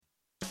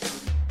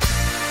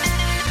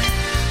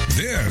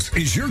This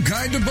is your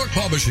guide to book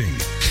publishing.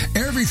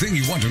 Everything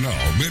you want to know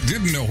but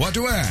didn't know what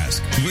to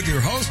ask with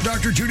your host,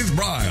 Dr. Judith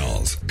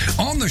Briles.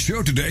 On the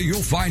show today,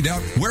 you'll find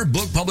out where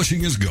book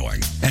publishing is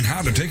going and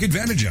how to take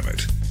advantage of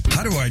it.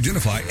 How to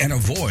identify and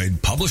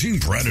avoid publishing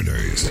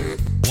predators.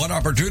 What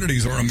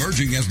opportunities are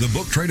emerging as the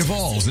book trade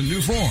evolves in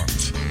new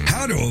forms.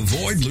 How to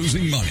avoid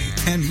losing money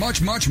and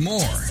much, much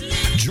more.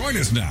 Join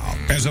us now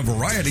as a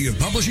variety of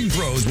publishing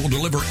pros will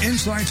deliver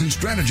insights and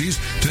strategies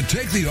to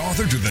take the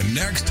author to the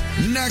next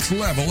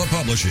level of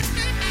publishing.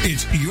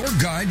 It's your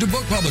guide to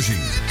book publishing.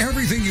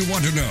 Everything you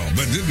want to know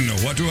but didn't know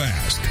what to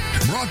ask.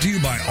 Brought to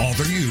you by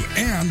Author U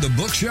and the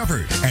Book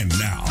Shepherd. And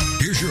now,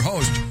 here's your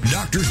host,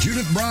 Dr.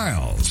 Judith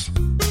Briles.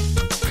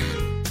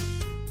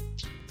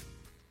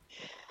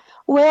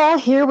 Well,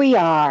 here we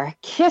are,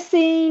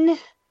 kissing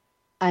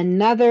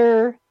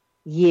another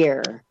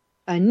year,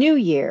 a new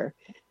year,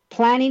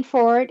 planning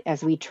for it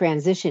as we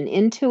transition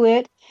into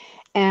it.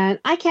 And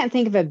I can't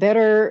think of a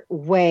better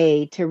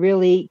way to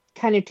really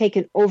kind of take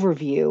an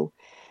overview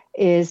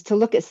is to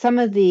look at some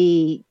of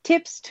the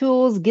tips,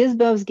 tools,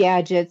 gizmos,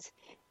 gadgets,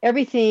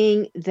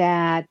 everything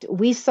that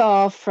we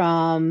saw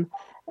from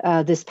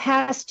this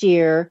past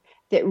year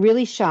that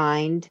really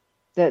shined.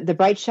 The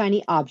bright,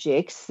 shiny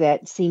objects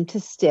that seem to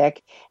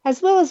stick, as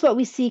well as what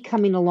we see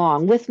coming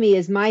along. With me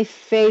is my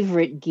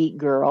favorite geek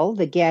girl,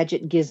 the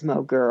Gadget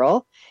Gizmo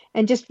Girl,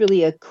 and just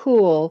really a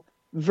cool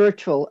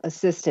virtual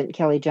assistant,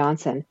 Kelly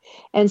Johnson.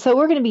 And so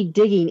we're going to be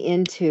digging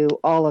into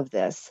all of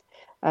this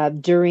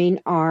during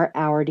our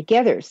hour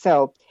together.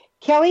 So,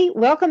 Kelly,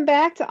 welcome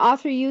back to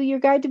Author U, your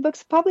guide to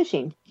books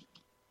publishing.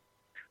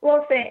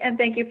 Well,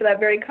 thank you for that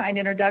very kind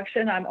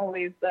introduction. I'm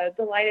always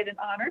delighted and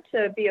honored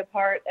to be a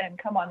part and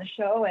come on the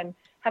show and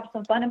have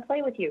some fun and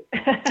play with you.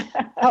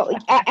 Oh,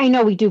 I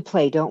know we do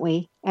play, don't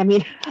we? I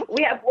mean,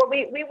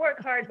 we work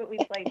hard, but we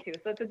play too,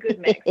 so it's a good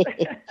mix.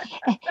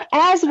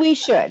 As we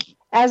should.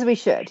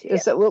 Yeah.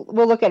 So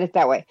we'll look at it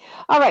that way.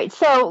 All right.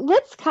 So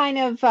let's kind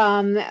of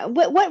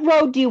what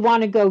road do you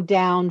want to go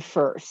down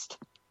first?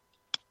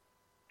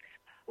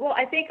 Well,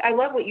 I think I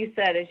love what you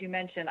said, as you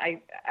mentioned.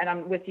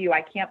 I'm with you.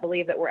 I can't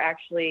believe that we're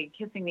actually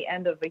kissing the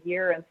end of a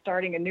year and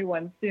starting a new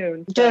one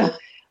soon. So,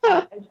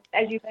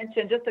 as you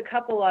mentioned, just a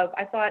couple of,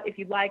 I thought if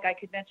you'd like, I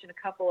could mention a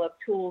couple of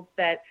tools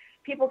that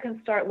people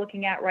can start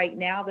looking at right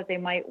now that they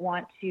might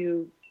want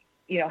to,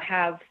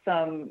 have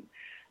some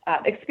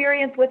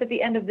experience with at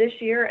the end of this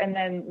year and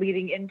then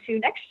leading into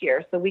next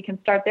year. So we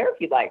can start there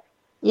if you'd like.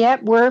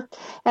 Yep,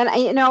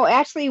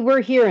 actually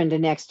we're here into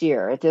next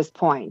year at this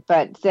point,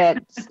 but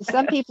that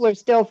some people are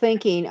still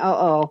thinking,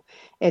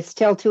 it's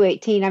till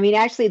 2/18. I mean,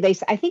 actually,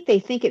 I think they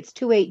think it's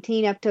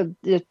 2/18 up to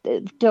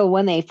till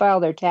when they file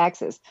their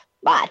taxes.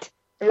 But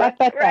right,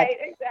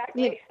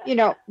 exactly.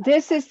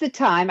 This is the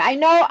time. I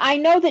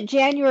know that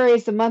January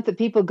is the month that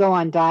people go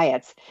on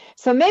diets,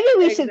 so maybe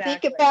we should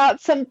think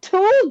about some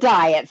tool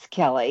diets,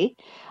 Kelly.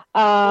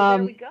 Well,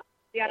 there we go.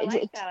 Yeah, I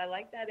like that. I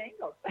like that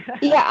angle.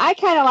 Yeah, I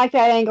kind of like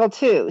that angle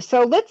too.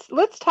 So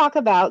let's talk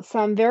about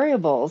some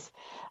variables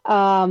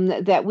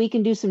that we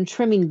can do some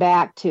trimming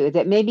back to,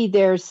 that maybe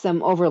there's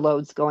some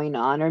overloads going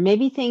on, or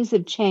maybe things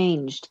have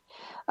changed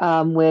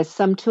with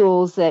some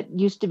tools that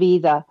used to be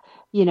they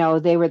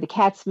were the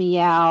cat's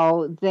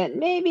meow, that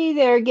maybe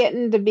they're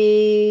getting to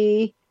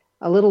be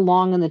a little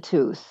long in the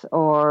tooth,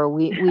 or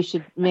we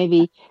should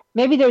maybe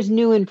there's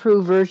new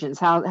improved versions.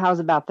 How's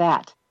about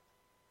that?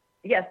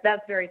 Yes,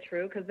 that's very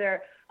true, because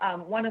they're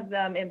one of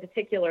them in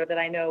particular that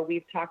I know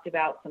we've talked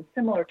about some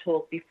similar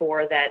tools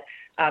before, that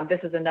this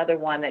is another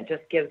one that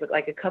just gives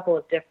like a couple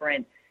of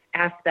different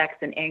aspects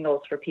and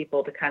angles for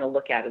people to kind of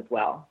look at as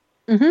well.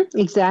 Mm-hmm,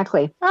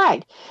 exactly. All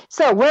right.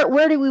 So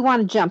where do we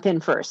want to jump in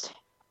first?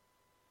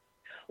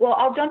 Well,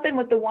 I'll jump in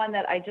with the one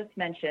that I just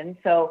mentioned.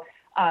 So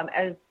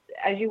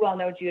as you well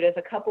know, Judith,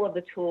 a couple of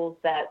the tools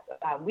that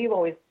we've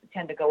always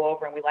tend to go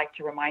over and we like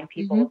to remind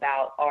people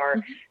about are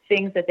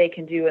things that they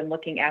can do in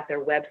looking at their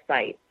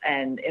website.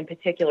 And in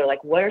particular,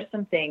 like what are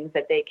some things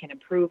that they can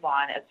improve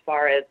on as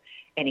far as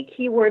any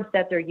keywords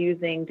that they're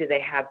using? Do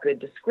they have good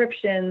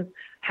descriptions?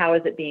 How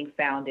is it being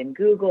found in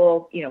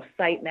Google?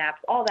 Site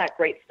maps, all that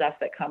great stuff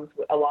that comes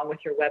along with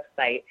your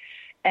website.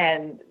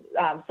 And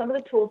some of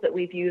the tools that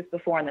we've used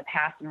before in the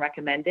past and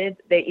recommended,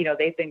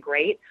 they've been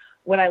great.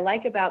 What I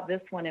like about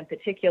this one in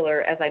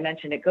particular, as I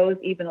mentioned, it goes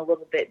even a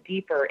little bit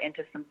deeper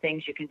into some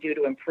things you can do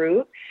to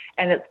improve,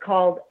 and it's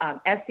called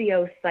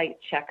SEO Site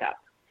Checkup.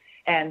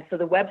 And so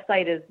the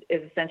website is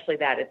essentially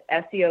that. It's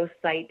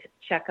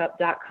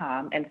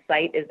SEOSiteCheckup.com, and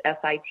site is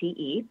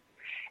SITE.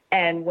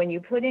 And when you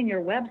put in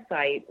your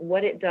website,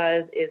 what it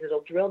does is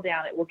it'll drill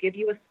down. It will give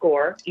you a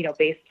score,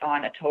 based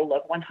on a total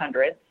of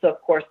 100. So,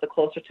 of course, the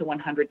closer to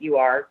 100 you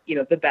are,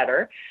 the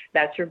better.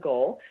 That's your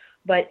goal.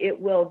 But it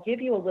will give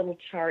you a little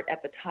chart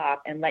at the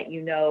top and let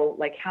you know,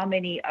 like, how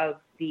many of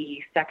the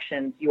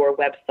sections your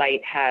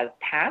website has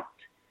passed.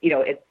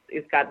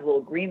 It's got a little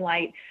green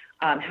light.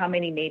 How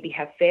many maybe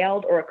have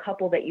failed, or a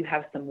couple that you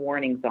have some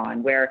warnings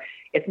on, where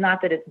it's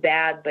not that it's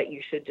bad, but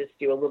you should just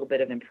do a little bit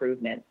of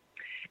improvement.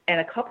 And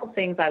a couple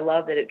things I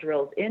love that it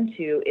drills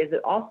into is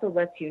it also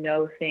lets you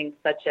know things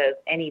such as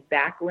any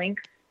backlinks,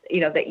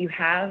 that you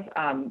have,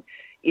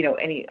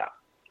 any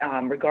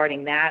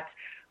regarding that.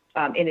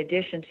 In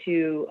addition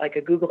to like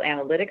a Google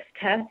Analytics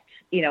test,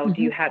 do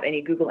you have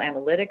any Google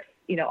Analytics,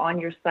 on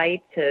your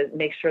site to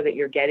make sure that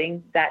you're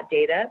getting that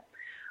data?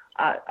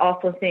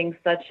 Also things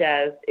such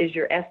as, is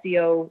your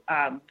SEO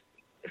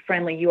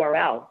friendly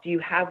URL? Do you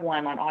have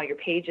one on all your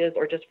pages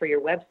or just for your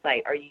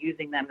website? Are you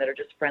using them that are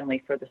just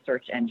friendly for the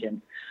search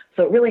engine?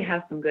 So it really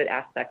has some good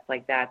aspects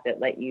like that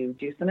let you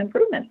do some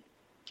improvements.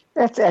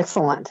 That's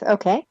excellent.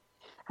 Okay.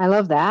 I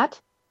love that.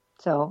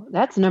 So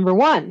that's number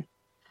one.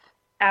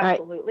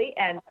 Absolutely.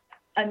 Right.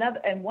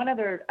 And one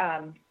other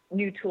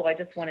new tool I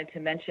just wanted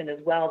to mention as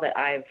well that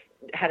I've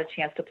had a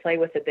chance to play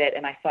with a bit,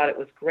 and I thought it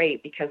was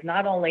great because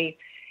not only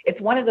it's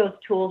one of those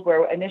tools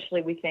where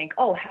initially we think,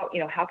 oh,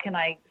 how can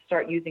I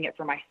start using it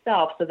for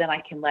myself so then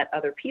I can let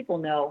other people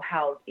know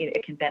how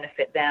it can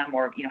benefit them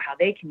or how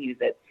they can use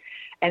it.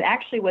 And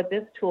actually what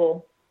this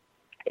tool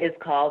is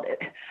called,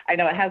 I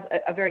know it has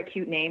a very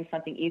cute name,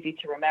 something easy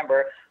to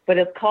remember, but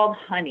it's called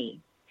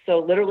Honey. So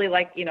literally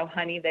like,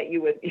 honey that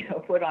you would,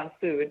 put on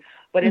food,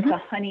 but it's a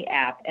Honey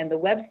app, and the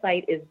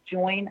website is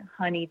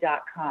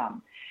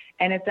joinhoney.com.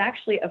 And it's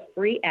actually a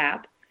free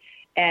app.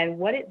 And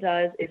what it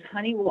does is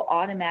Honey will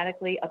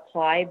automatically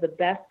apply the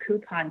best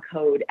coupon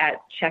code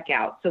at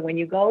checkout. So when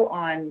you go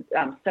on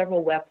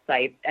several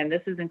websites, and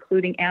this is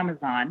including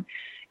Amazon,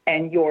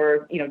 and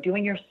you're,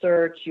 doing your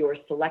search, you're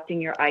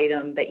selecting your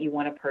item that you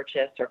want to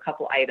purchase or a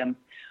couple items,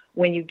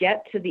 when you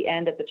get to the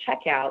end of the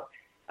checkout,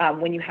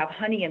 when you have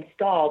Honey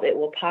installed, it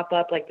will pop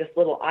up like this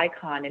little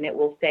icon, and it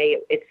will say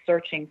it's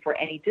searching for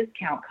any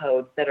discount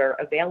codes that are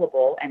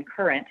available and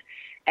current.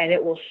 And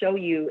it will show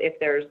you if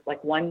there's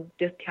like one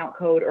discount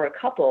code or a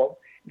couple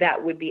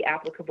that would be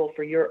applicable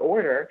for your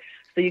order.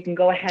 So you can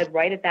go ahead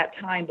right at that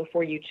time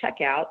before you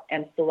check out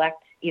and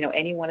select,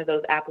 any one of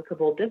those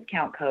applicable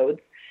discount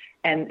codes,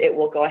 and it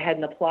will go ahead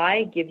and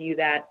apply, give you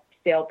that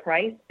sale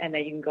price, and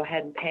then you can go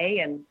ahead and pay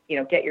and,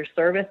 get your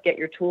service, get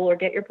your tool, or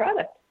get your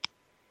product.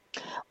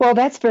 Well,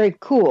 that's very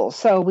cool.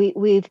 So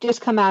we've just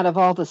come out of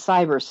all the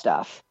cyber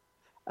stuff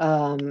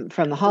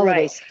from the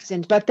holiday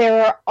season, but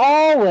there are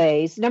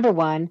always, number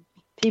one,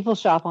 people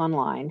shop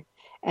online,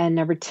 and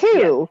number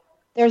two,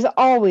 there's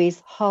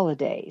always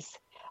holidays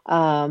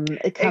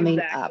coming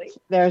up.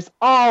 There's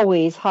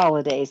always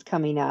holidays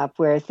coming up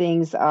where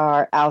things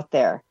are out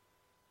there.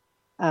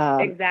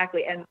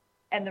 Exactly.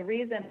 And the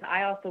reason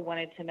I also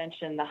wanted to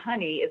mention the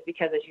Honey is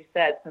because, as you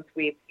said, since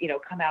we've,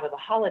 come out of the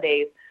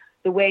holidays,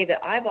 the way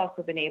that I've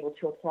also been able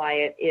to apply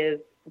it is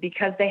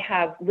because they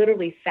have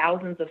literally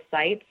thousands of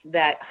sites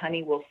that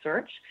Honey will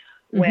search.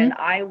 When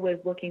I was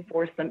looking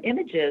for some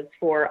images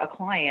for a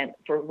client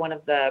for one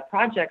of the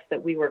projects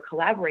that we were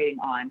collaborating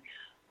on,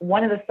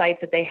 one of the sites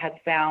that they had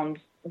found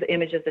the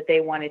images that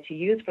they wanted to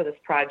use for this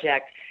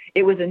project,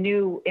 it was a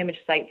new image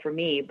site for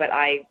me, but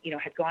I,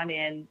 had gone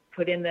in,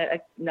 put in the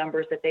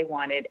numbers that they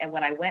wanted. And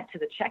when I went to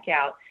the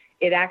checkout,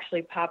 it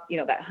actually popped,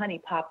 that Honey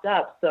popped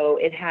up. So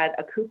it had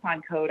a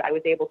coupon code I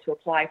was able to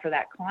apply for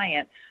that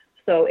client.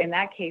 So in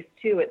that case,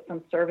 too, it's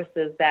some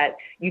services that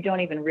you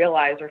don't even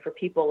realize, or for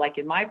people like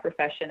in my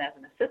profession as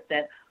an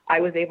assistant, I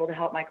was able to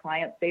help my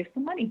clients save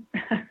some money.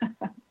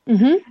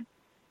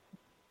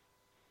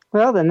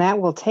 Well, then that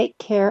will take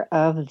care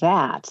of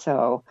that.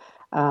 So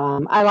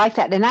I like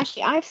that. And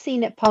actually, I've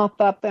seen it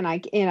pop up, and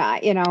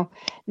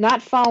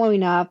not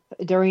following up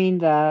during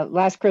the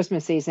last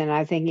Christmas season,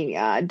 I'm thinking,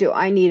 do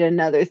I need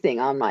another thing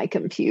on my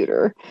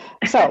computer?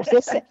 So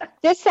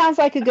this sounds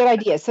like a good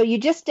idea. So you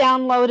just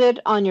download it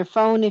on your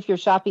phone if you're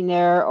shopping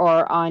there,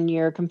 or on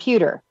your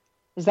computer.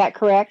 Is that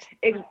correct?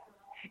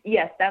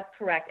 Yes, that's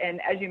correct.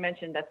 And as you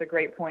mentioned, that's a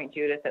great point,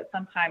 Judith, that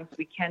sometimes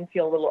we can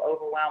feel a little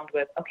overwhelmed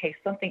with,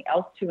 something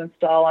else to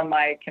install on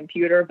my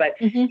computer, but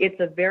it's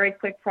a very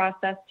quick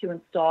process to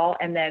install.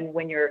 And then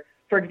when you're,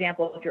 for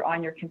example, if you're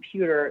on your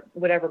computer,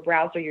 whatever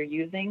browser you're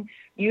using,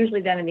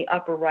 usually then in the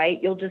upper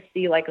right, you'll just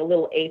see like a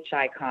little H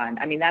icon.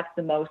 I mean, that's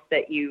the most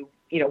that you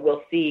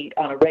will see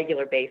on a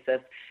regular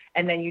basis.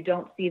 And then you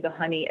don't see the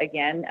Honey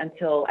again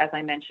until, as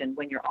I mentioned,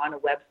 when you're on a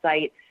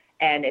website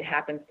and it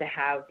happens to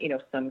have,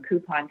 some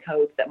coupon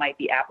codes that might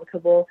be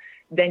applicable,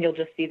 then you'll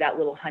just see that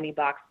little Honey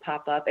box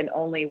pop up, and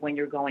only when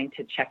you're going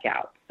to check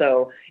out.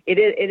 So it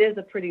is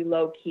a pretty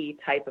low-key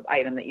type of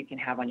item that you can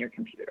have on your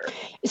computer.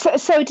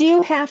 So do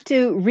you have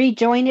to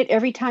rejoin it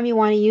every time you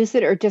want to use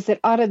it, or does it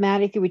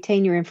automatically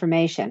retain your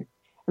information?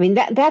 I mean,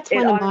 that's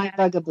one of my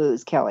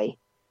bugaboos, Kelly.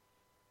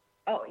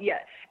 Oh, yeah.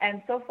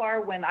 And so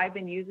far, when I've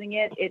been using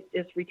it, it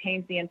just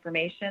retains the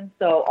information.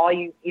 So all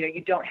you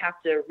don't have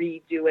to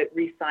redo it,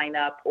 re-sign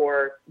up,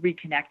 or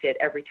reconnect it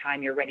every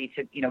time you're ready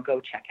to, go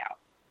check out.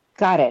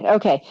 Got it.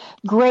 Okay.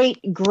 Great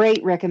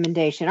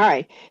recommendation. All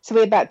right. So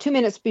we have about 2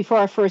 minutes before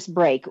our first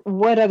break.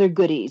 What other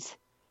goodies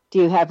do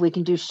you have? We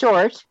can do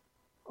short,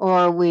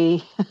 or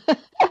we...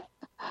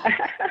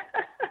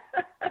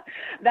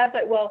 That's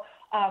it. Well,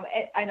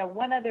 I know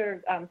one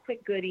other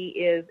quick goodie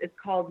is it's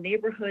called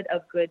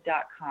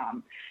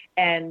neighborhoodofgood.com.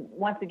 And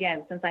once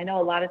again, since I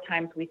know a lot of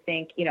times we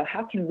think,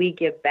 how can we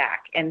give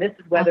back? And this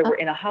is whether we're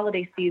in a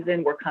holiday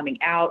season, we're coming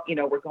out,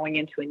 we're going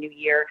into a new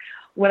year.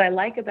 What I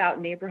like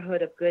about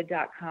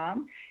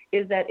neighborhoodofgood.com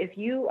is that if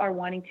you are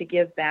wanting to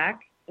give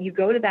back, you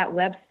go to that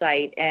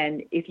website,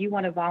 and if you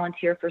want to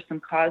volunteer for some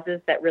causes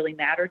that really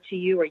matter to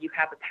you or you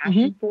have a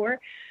passion for,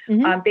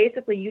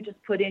 basically you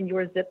just put in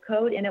your zip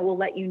code, and it will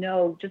let you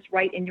know just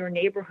right in your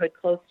neighborhood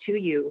close to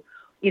you,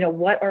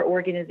 what are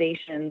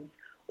organizations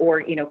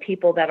or,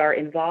 people that are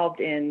involved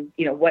in,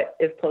 what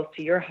is close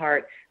to your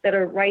heart that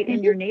are right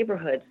in your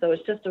neighborhood. So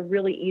it's just a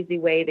really easy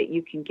way that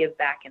you can give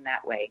back in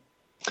that way.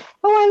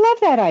 Oh, I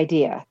love that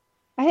idea.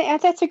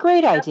 That's a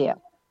great idea.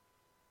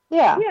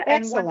 Yeah,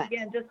 excellent. And once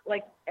again, just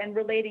and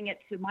relating it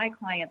to my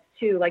clients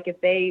too, like if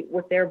they,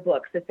 with their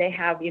books, if they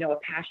have, a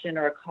passion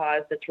or a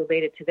cause that's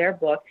related to their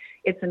book,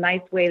 it's a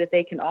nice way that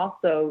they can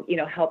also,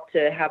 help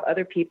to have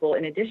other people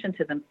in addition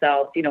to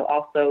themselves,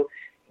 also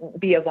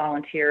be a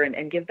volunteer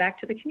and give back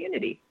to the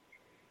community.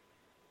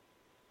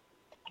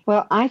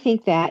 Well, I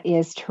think that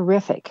is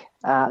terrific.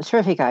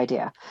 Terrific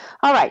idea.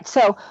 All right.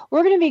 So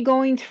we're going to be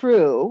going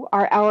through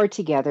our hour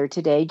together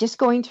today, just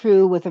going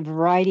through with a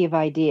variety of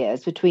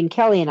ideas between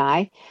Kelly and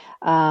I.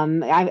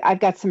 I've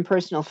got some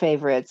personal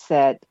favorites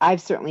that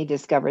I've certainly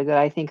discovered that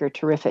I think are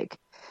terrific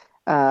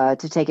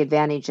to take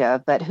advantage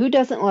of. But who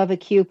doesn't love a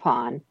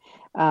coupon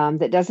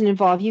that doesn't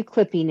involve you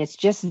clipping? It's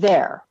just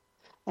there,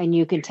 and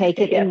you can take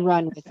it and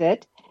run with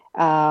it.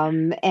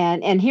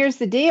 And here's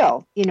the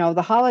deal.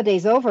 The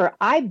holiday's over.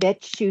 I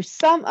bet you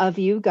some of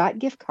you got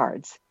gift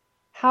cards.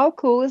 How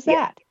cool is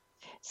that?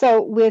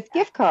 So with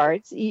gift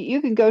cards, you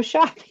can go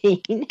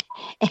shopping,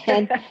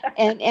 and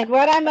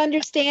what I'm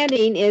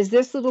understanding is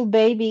this little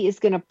baby is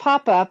going to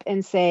pop up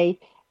and say,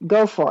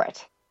 "Go for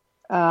it,"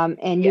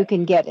 and you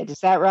can get it. Is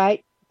that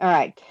right? All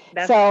right.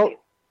 That's right.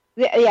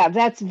 Yeah,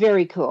 that's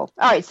very cool.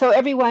 All right, so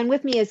everyone,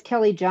 with me is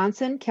Kelly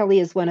Johnson. Kelly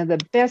is one of the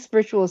best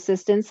virtual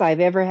assistants I've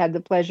ever had the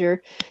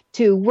pleasure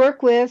to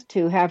work with,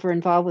 to have her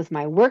involved with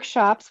my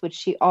workshops, which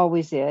she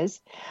always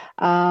is.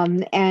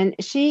 And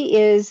she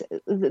is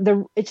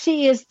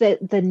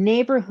the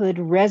neighborhood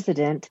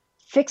resident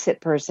fix-it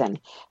person.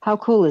 How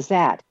cool is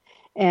that?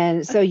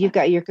 And so you've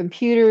got your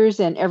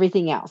computers and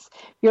everything else.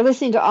 You're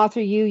listening to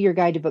Author You, your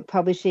guide to book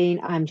publishing.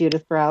 I'm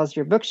Judith Briles,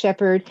 your book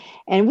shepherd,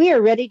 and we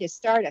are ready to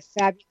start a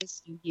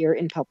fabulous new year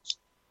in publishing.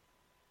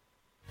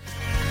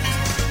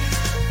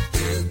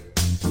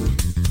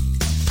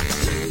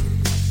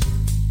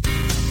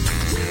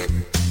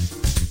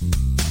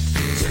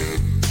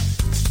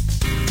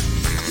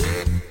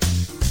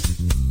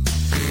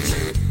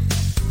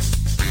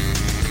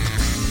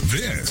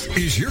 This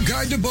is your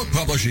guide to book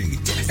publishing.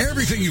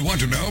 Everything you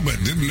want to know but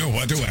didn't know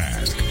what to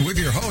ask. With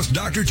your host,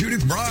 Dr.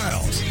 Judith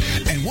Briles.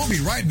 And we'll be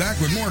right back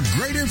with more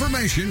great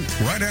information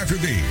right after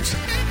these.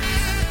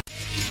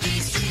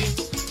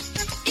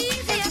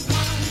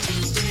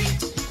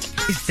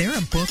 Is there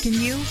a book in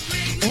you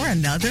or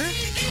another?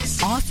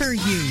 Author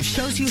You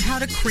shows you how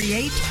to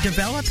create,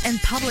 develop, and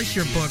publish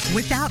your book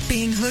without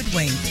being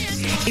hoodwinked.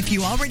 If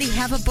you already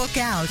have a book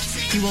out,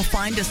 you will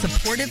find a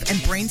supportive and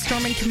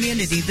brainstorming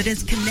community that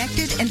is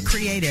connected and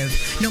creative,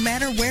 no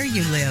matter where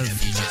you live.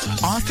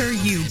 Author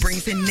You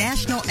brings in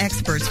national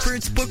experts for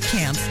its book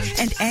camps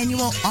and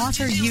annual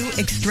Author You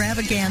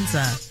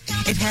extravaganza.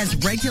 It has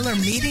regular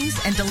meetings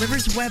and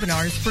delivers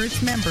webinars for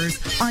its members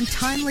on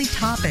timely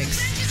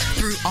topics.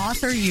 Through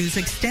Author You's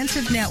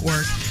extensive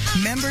network,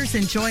 members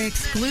enjoy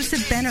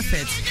exclusive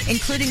benefits,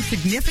 including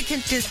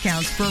significant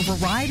discounts for a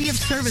variety of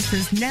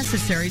services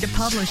necessary to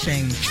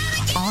publishing.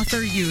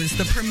 Author You is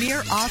the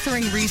premier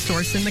authoring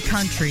resource in the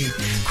country,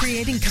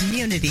 creating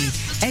community,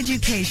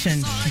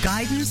 education,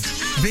 guidance,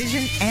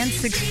 vision, and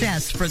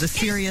success for the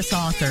serious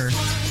author.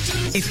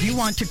 If you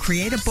want to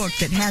create a book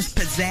that has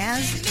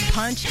pizzazz,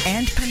 punch,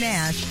 and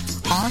panache,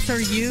 Author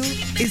You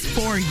is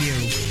for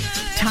you.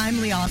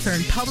 Timely author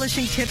and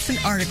publishing tips and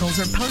articles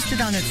are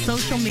posted on its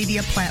social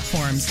media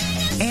platforms,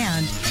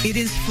 and it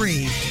is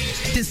free.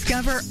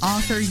 Discover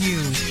Author You,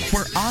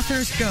 where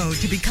authors go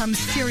to become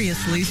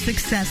seriously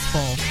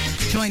successful.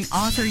 Join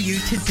Author You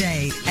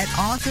today at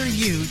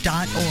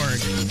authoryou.org.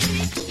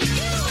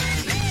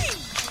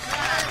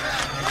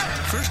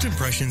 First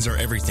impressions are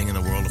everything in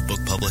the world of book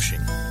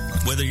publishing.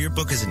 Whether your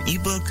book is an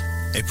ebook,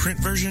 a print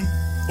version,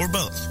 or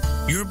both,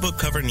 your book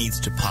cover needs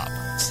to pop,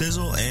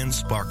 sizzle, and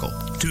sparkle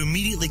to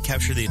immediately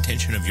capture the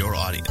attention of your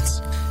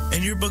audience.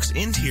 And your book's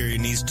interior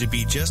needs to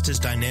be just as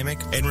dynamic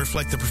and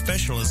reflect the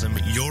professionalism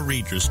your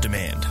readers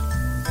demand.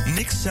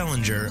 Nick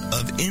Sellinger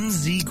of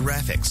NZ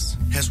Graphics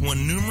has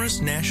won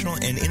numerous national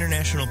and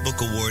international book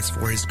awards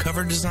for his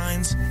cover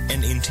designs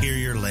and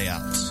interior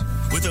layouts.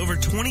 With over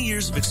 20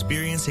 years of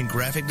experience in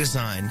graphic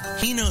design,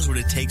 he knows what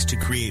it takes to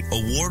create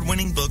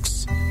award-winning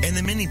books and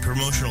the many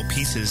promotional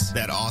pieces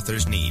that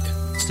authors need,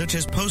 such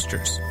as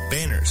posters,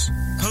 banners,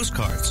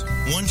 postcards,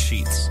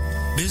 one-sheets,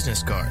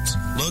 business cards,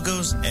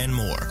 logos, and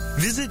more.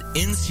 Visit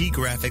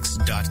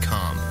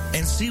ncgraphics.com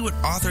and see what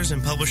authors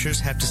and publishers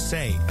have to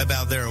say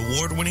about their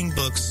award-winning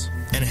books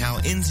and how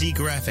NZ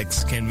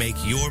Graphics can make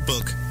your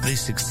book the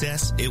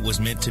success it was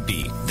meant to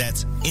be.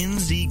 That's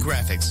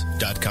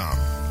nzgraphics.com.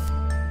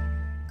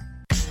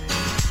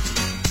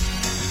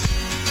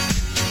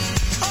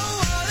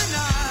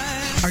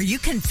 Are you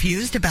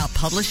confused about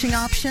publishing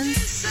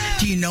options?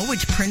 Do you know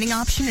which printing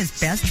option is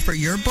best for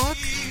your book?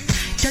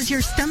 Does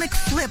your stomach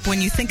flip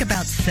when you think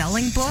about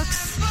selling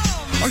books?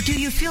 Or do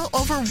you feel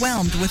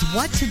overwhelmed with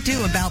what to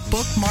do about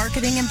book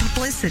marketing and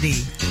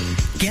publicity?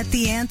 Get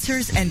the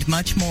answers and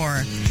much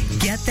more.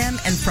 Get them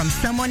and from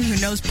someone who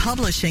knows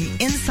publishing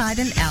inside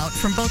and out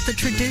from both the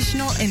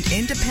traditional and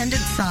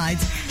independent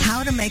sides,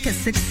 how to make a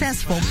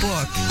successful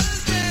book.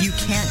 You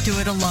can't do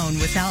it alone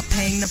without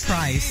paying the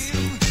price.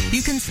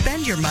 You can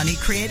spend your money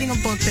creating a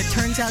book that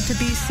turns out to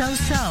be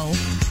so-so,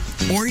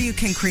 or you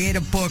can create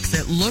a book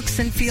that looks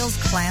and feels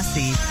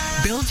classy,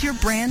 builds your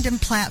brand and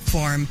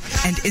platform,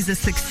 and is a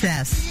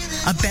success,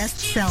 a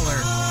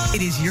bestseller.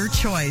 It is your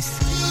choice.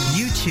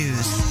 You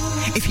choose.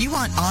 If you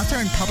want author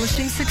and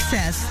publishing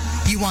success,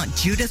 you want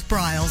Judith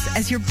Briles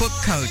as your book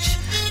coach.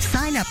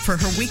 Sign up for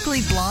her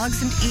weekly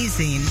blogs and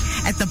e-zine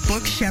at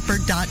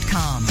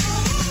thebookshepherd.com.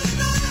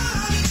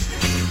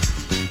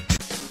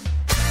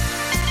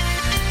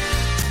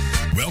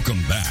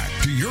 Welcome back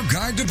to your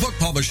guide to book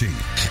publishing.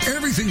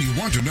 Everything you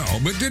want to know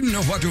but didn't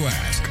know what to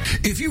ask.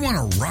 If you want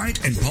to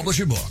write and publish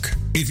a book,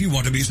 if you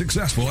want to be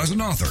successful as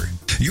an author,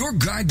 your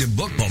guide to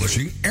book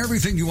publishing,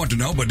 everything you want to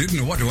know but didn't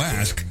know what to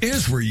ask,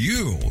 is for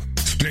you.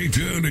 Stay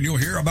tuned and you'll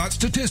hear about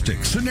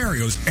statistics,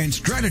 scenarios, and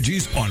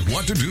strategies on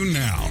what to do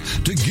now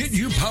to get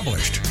you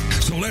published.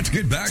 So let's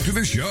get back to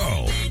the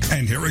show.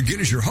 And here again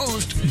is your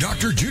host,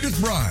 Dr. Judith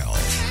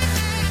Briles.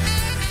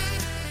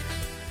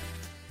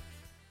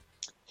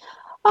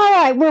 All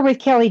right, we're with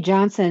Kelly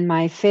Johnson,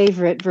 my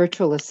favorite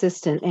virtual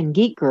assistant and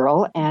geek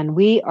girl, and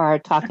we are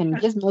talking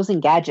gizmos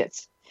and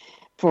gadgets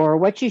for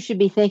what you should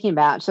be thinking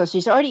about. So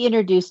she's already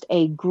introduced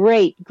a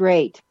great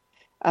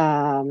site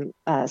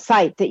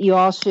that you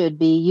all should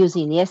be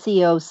using, the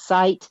SEO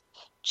site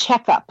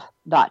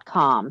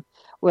checkup.com,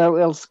 where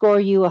it'll score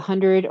you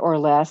 100 or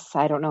less.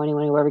 I don't know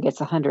anyone who ever gets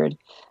 100,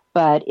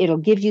 but it'll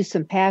give you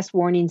some past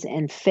warnings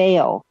and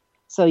fail.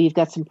 So you've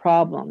got some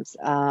problems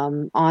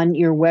on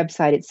your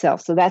website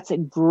itself. So that's a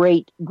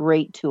great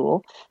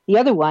tool. The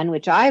other one,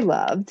 which I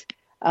loved,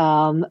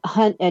 at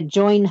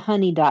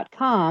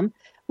joinhoney.com,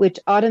 which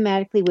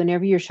automatically,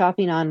 whenever you're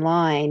shopping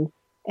online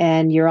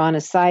and you're on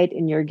a site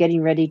and you're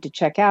getting ready to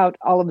check out,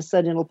 all of a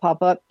sudden it'll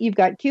pop up. You've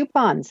got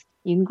coupons.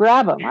 You can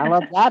grab them. I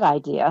love that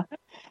idea.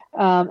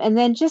 And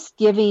then just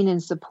giving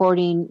and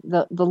supporting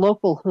the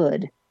local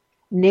hood,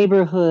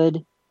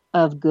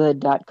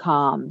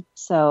 neighborhoodofgood.com.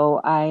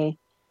 So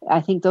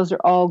I think those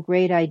are all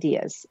great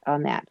ideas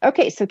on that.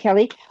 Okay, so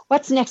Kelly,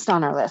 what's next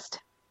on our list?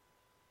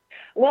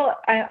 Well,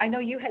 I know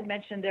you had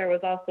mentioned there was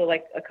also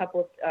like a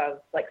couple of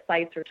like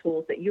sites or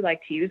tools that you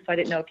like to use. So I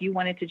didn't know if you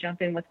wanted to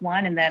jump in with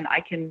one, and then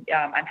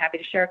I'm happy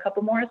to share a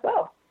couple more as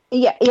well.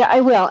 Yeah,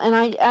 I will. And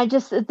I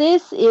just,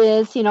 this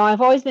is,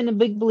 I've always been a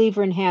big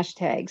believer in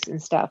hashtags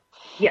and stuff.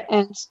 Yeah.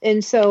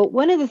 And so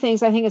one of the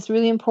things I think it's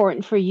really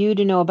important for you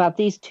to know about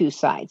these two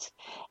sites,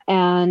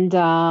 and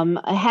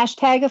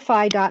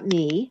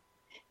hashtagify.me.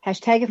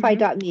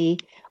 Hashtagify.me.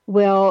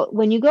 Well,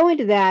 when you go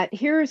into that,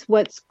 here's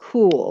what's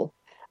cool.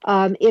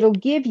 It'll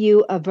give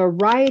you a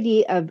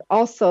variety of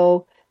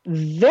also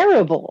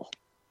variable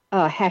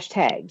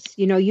hashtags.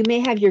 You may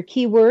have your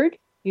keyword.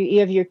 You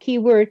have your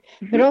keyword,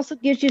 but it also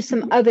gives you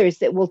some others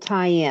that will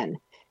tie in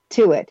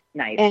to it.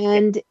 Nice.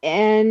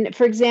 And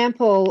for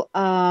example,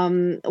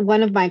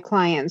 one of my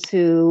clients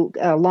who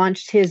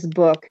launched his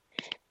book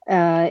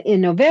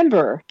in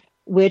November,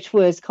 which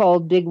was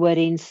called Big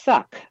Weddings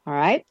Suck. All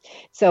right.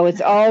 So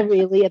it's all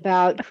really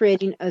about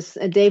creating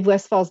Dave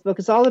Westfall's book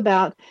is all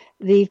about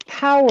the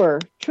power,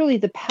 truly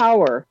the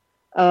power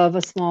of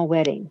a small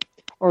wedding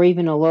or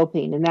even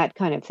eloping and that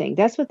kind of thing.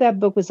 That's what that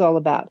book was all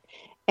about.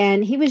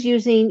 And he was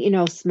using,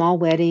 small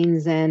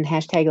weddings and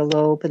hashtag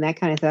elope and that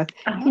kind of stuff.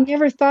 He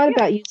never thought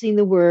about using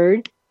the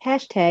word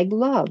hashtag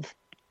love.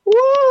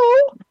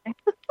 Whoa.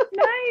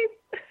 Nice.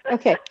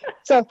 Okay,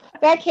 so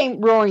that came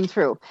roaring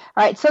through. All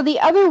right, so the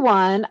other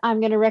one I'm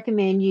going to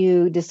recommend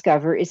you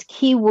discover is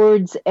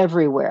Keywords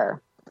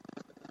Everywhere.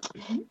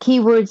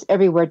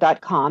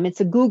 Keywordseverywhere.com.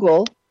 It's a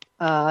Google.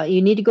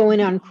 You need to go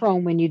in on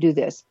Chrome when you do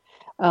this.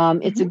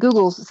 It's a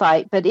Google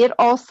site, but it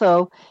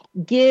also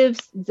gives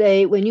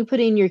when you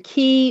put in your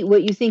key,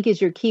 what you think is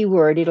your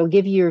keyword, it'll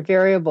give you your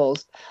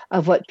variables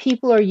of what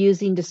people are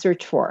using to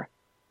search for,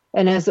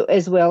 and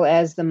as well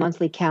as the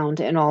monthly count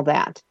and all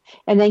that.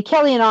 And then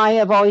Kelly and I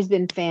have always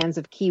been fans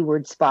of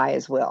Keyword Spy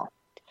as well,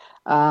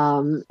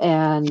 and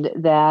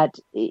that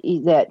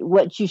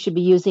what you should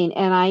be using.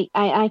 And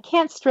I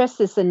can't stress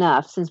this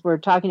enough, since we're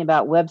talking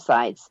about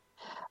websites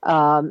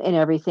and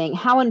everything,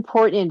 how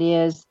important it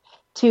is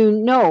to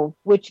know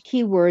which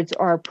keywords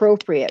are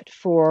appropriate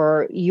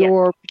for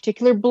your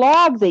particular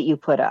blog that you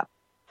put up.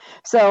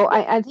 So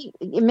I think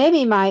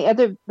maybe my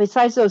other,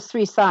 besides those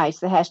 3 sites,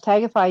 the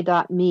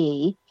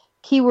hashtagify.me,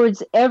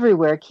 Keywords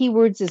Everywhere,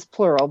 keywords is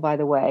plural, by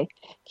the way,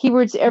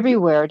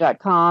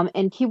 keywordseverywhere.com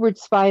and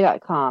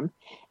keywordspy.com,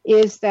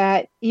 is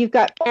that you've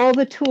got all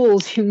the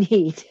tools you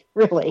need,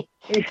 really,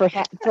 for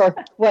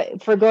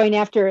going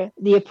after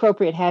the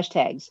appropriate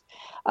hashtags.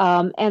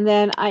 And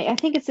then I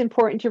think it's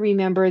important to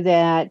remember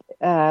that,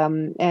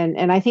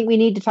 and I think we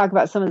need to talk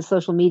about some of the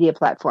social media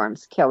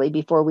platforms, Kelly,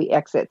 before we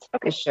exit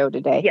the show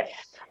today. Yes.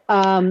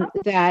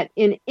 That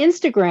in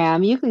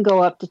Instagram, you can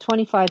go up to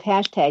 25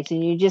 hashtags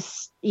and you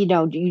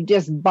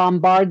just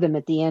bombard them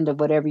at the end of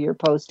whatever you're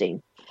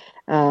posting,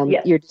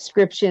 your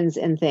descriptions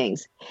and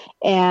things.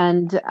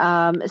 And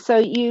so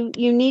you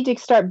need to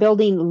start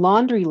building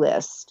laundry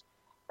lists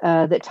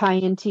that tie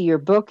into your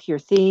book, your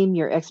theme,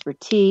 your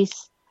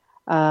expertise,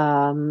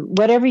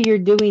 whatever you're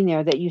doing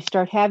there, that you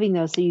start having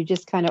those so you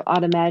just kind of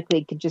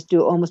automatically could just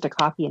do almost a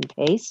copy and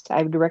paste.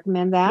 I would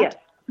recommend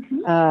that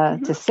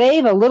to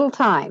save a little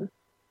time.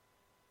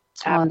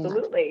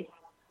 Absolutely.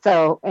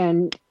 So,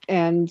 and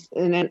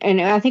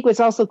I think what's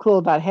also cool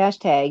about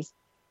hashtags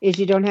is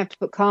you don't have to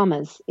put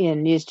commas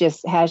in. It's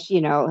just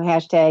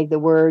hashtag the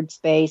word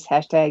space,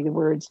 hashtag the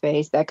word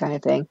space, that kind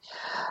of thing.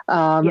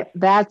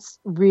 That's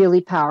really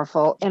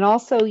powerful. And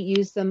also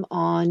use them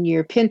on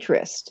your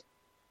Pinterest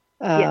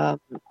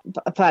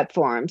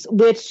platforms,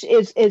 which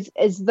is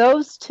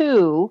those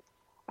two.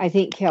 I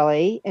think,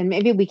 Kelly, and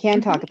maybe we can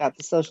talk about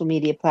the social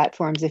media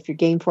platforms if you're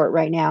game for it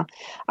right now.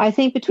 I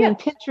think between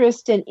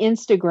Pinterest and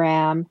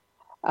Instagram,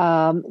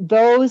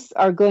 those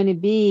are going to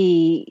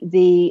be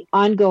the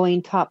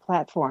ongoing top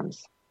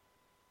platforms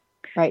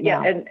right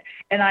now. And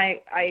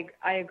I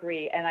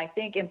agree. And I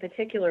think in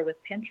particular with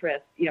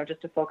Pinterest,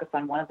 just to focus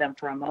on one of them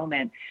for a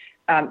moment,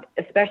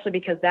 especially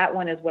because that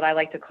one is what I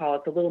like to call,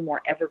 it's a little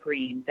more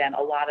evergreen than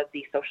a lot of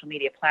the social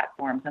media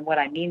platforms. And what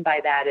I mean by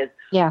that is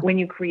when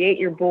you create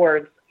your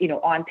boards,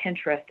 on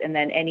Pinterest, and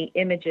then any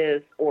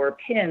images or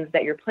pins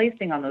that you're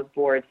placing on those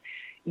boards,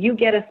 you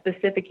get a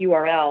specific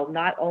URL,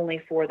 not only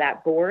for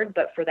that board,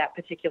 but for that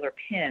particular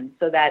pin,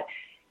 so that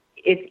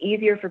it's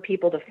easier for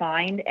people to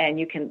find, and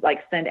you can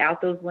send out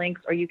those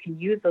links, or you can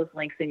use those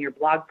links in your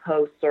blog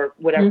posts or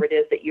whatever it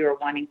is that you're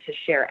wanting to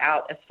share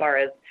out as far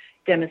as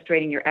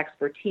demonstrating your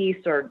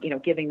expertise or,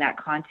 giving that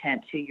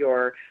content to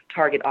your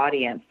target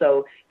audience.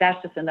 So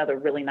that's just another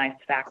really nice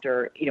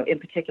factor, in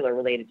particular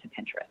related to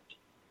Pinterest.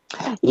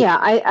 Yeah,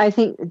 I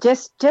think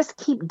just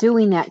keep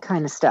doing that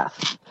kind of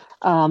stuff,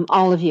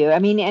 all of you. I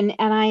mean,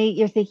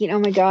 you're thinking, oh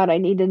my God, I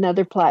need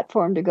another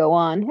platform to go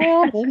on.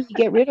 Well, maybe you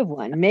get rid of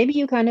one. Maybe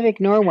you kind of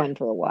ignore one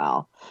for a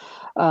while,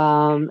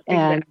 and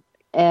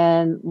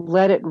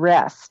let it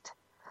rest.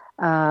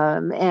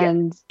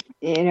 It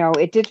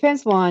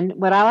depends on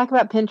what I like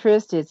about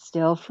Pinterest. It's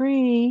still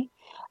free.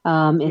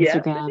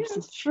 Instagram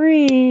is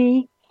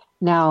free.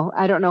 Now,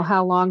 I don't know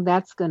how long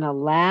that's going to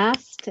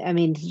last. I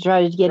mean, to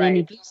try to get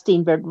any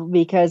boosting, but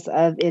because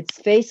of its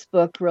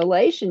Facebook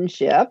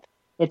relationship,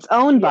 it's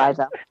owned by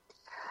them.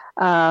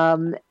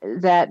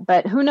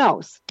 But who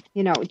knows?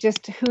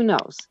 Just who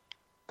knows?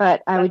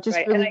 But I would just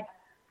really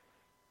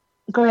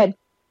go ahead.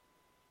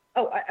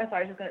 Oh, I'm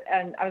sorry.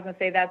 I was going to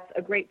say that's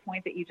a great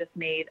point that you just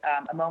made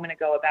a moment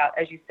ago about,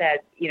 as you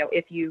said,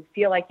 if you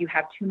feel like you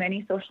have too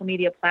many social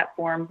media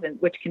platforms, and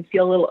which can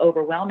feel a little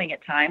overwhelming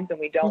at times, and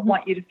we don't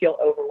want you to feel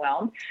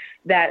overwhelmed,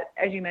 that,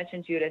 as you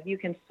mentioned, Judith, you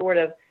can sort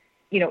of,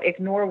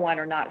 ignore one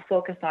or not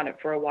focus on it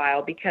for a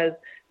while. Because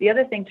the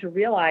other thing to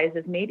realize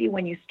is maybe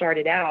when you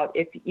started out,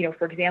 if,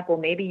 for example,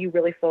 maybe you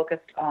really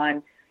focused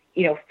on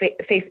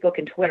Facebook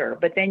and Twitter,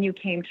 but then you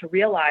came to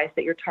realize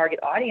that your target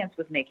audience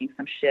was making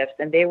some shifts,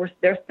 and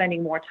they're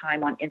spending more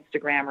time on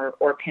Instagram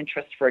or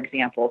Pinterest, for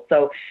example.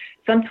 So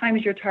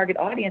sometimes your target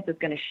audience is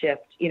going to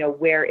shift,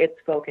 where its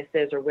focus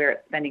is or where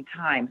it's spending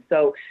time.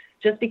 So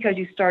just because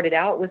you started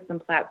out with some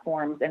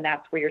platforms and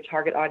that's where your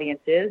target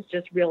audience is,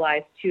 just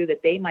realize too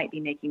that they might be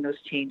making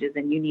those changes,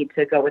 and you need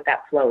to go with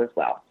that flow as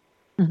well.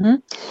 Mm-hmm.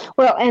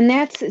 Well, and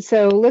let's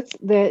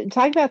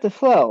talk about the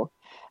flow.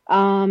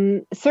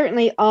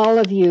 Certainly all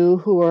of you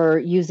who are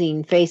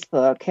using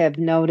Facebook have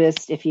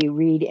noticed, if you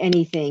read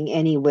anything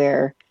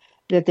anywhere,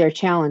 that there are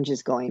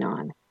challenges going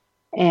on,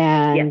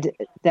 and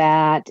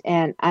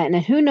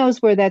and who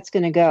knows where that's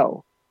going to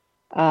go.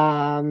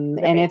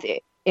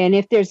 And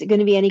if there's going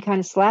to be any kind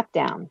of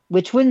slapdown,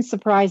 which wouldn't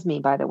surprise me,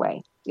 by the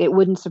way, it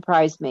wouldn't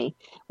surprise me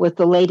with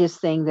the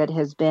latest thing that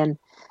has been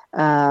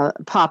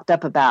popped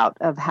up about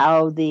of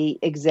how the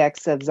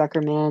execs of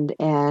Zuckerman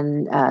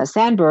and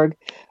Sandberg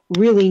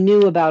really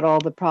knew about all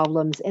the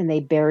problems and they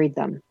buried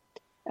them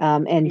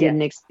and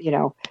didn't,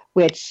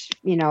 which,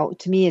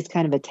 to me is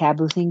kind of a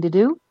taboo thing to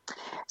do.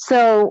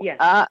 So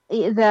I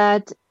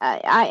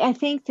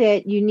think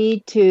that you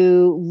need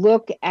to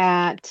look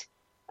at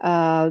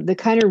the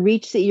kind of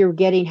reach that you're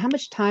getting. How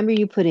much time are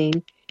you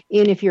putting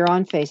in if you're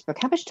on Facebook?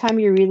 How much time are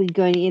you really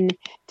going in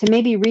to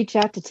maybe reach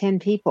out to 10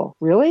 people?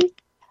 Really?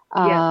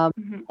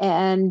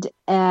 And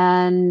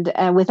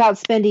without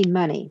spending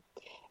money.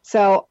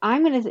 So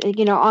I'm going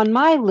to, on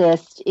my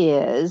list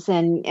is,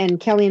 and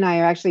Kelly and I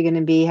are actually going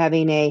to be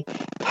having a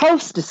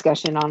post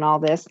discussion on all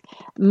this.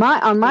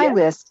 On my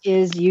list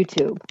is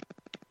YouTube.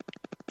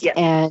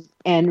 Yes.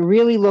 And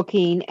really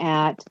looking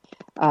at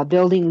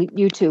building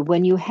YouTube.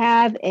 When you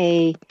have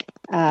a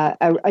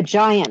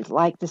giant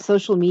like the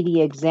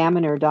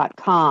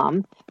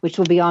socialmediaexaminer.com, which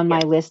will be on my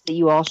list that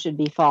you all should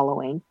be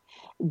following,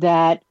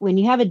 that when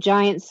you have a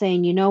giant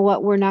saying, you know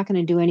what, we're not going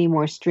to do any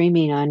more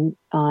streaming on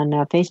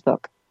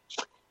Facebook.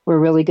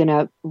 We're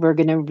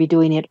going to be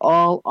doing it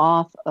all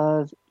off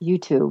of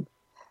YouTube.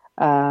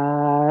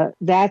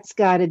 That's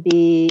got to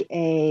be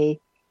a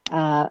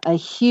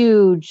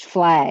huge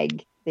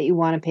flag that you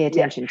want to pay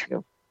attention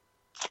to.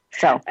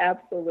 So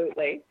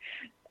absolutely,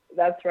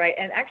 that's right.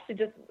 And actually,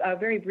 just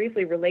very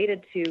briefly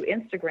related to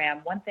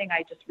Instagram, one thing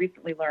I just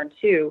recently learned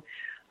too.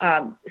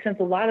 Since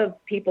a lot of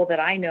people that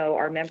I know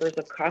are members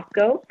of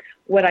Costco,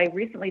 what I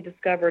recently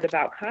discovered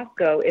about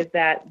Costco is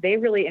that they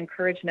really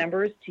encourage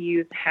members to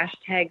use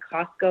hashtag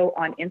Costco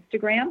on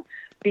Instagram,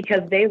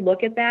 because they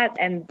look at that,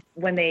 and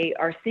when they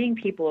are seeing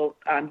people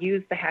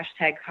use the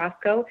hashtag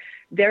Costco,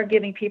 they're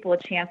giving people a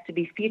chance to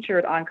be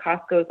featured on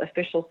Costco's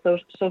official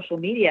social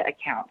media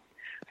accounts.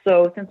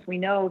 So since we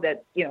know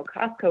that,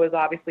 Costco is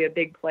obviously a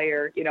big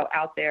player,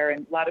 out there,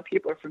 and a lot of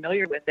people are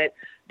familiar with it,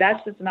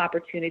 that's just an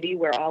opportunity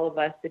where all of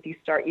us, if you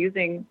start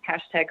using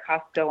hashtag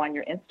Costco on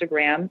your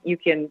Instagram, you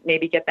can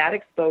maybe get that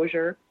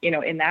exposure,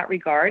 in that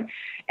regard.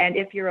 And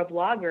if you're a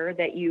blogger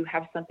that you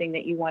have something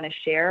that you want to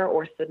share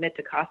or submit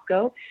to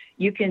Costco,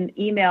 you can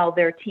email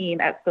their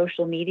team at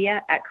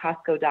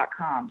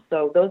socialmedia@costco.com.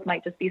 So those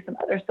might just be some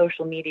other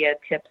social media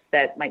tips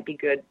that might be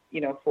good,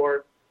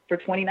 for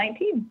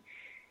 2019.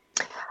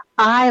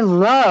 I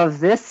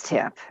love this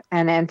tip.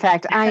 And in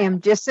fact, I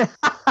am just,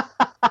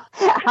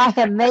 I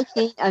am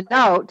making a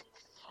note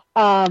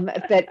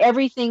that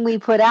everything we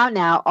put out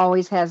now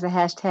always has the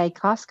hashtag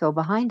Costco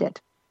behind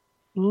it.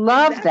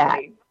 Love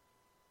that.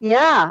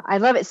 Yeah, I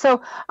love it.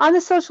 So on the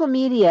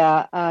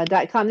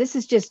socialmedia.com, this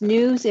is just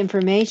news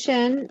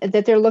information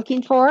that they're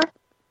looking for.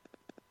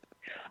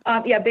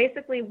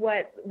 Basically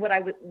what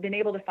I've been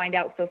able to find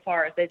out so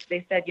far is that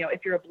they said,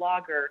 if you're a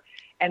blogger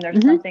and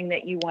there's something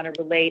that you want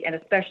to relate, and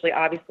especially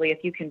obviously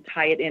if you can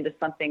tie it into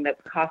something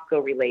that's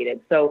Costco related.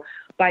 So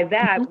by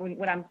that,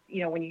 when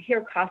you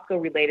hear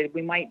Costco related,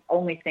 we might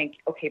only think,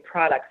 okay,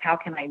 products. How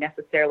can I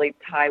necessarily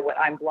tie what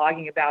I'm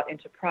blogging about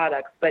into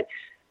products? But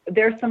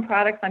there's some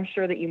products I'm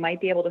sure that you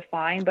might be able to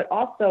find, but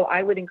also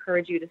I would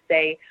encourage you to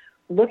say,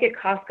 look at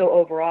Costco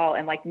overall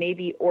and like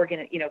maybe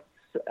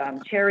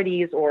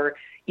charities or,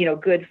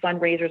 good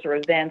fundraisers or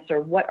events, or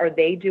what are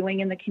they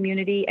doing in the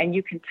community? And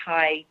you can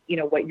tie,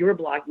 what you're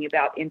blogging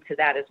about into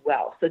that as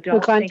well. So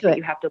don't think that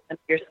you have to limit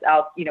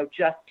yourself,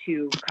 just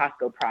to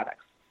Costco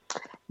products.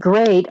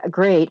 Great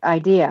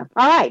idea.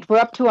 All right. We're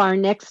up to our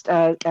next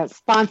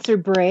sponsor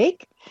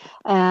break.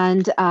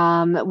 And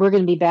we're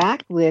going to be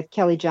back with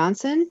Kelly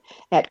Johnson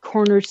at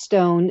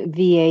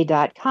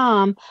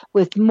cornerstoneva.com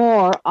with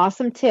more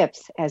awesome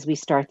tips as we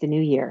start the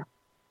new year.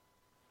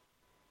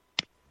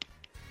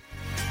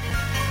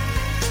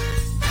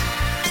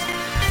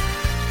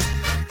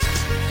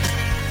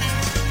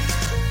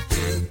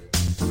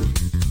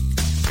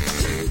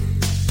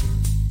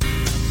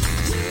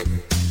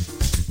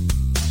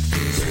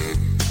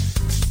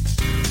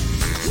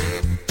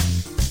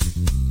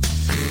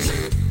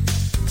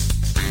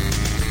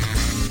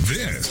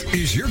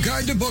 Is your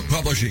guide to book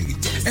publishing.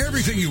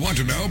 Everything you want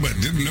to know but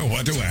didn't know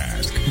what to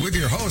ask. With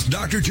your host,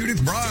 Dr.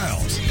 Judith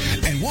Briles.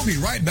 And we'll be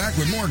right back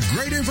with more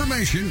great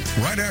information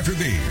right after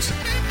these.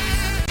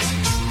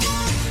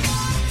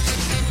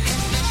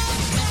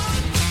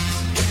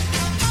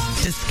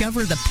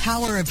 Discover the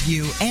power of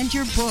you and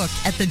your book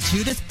at the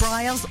Judith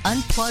Briles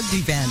Unplugged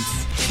events.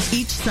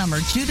 Each summer,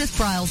 Judith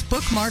Briles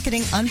Book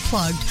Marketing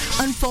Unplugged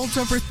unfolds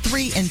over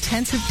 3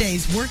 intensive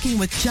days working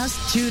with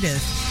just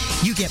Judith.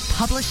 You get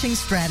publishing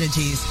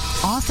strategies,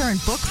 author and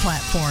book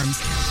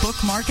platforms,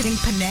 book marketing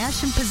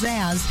panache and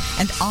pizzazz,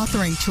 and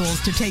authoring tools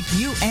to take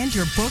you and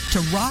your book to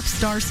rock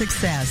star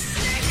success.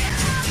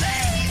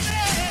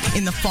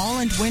 In the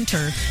fall and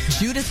winter,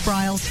 Judith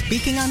Briles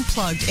Speaking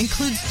Unplugged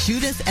includes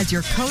Judith as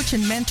your coach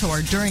and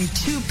mentor during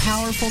 2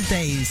 powerful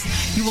days.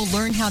 You will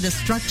learn how to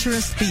structure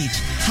a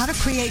speech, how to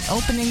create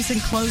openings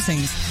and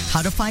closings,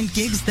 how to find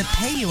gigs that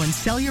pay you and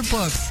sell your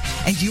books,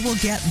 and you will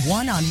get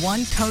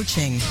one-on-one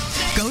coaching.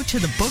 Go to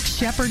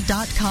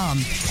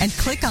thebookshepherd.com and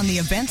click on the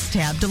Events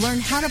tab to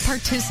learn how to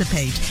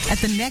participate at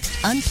the next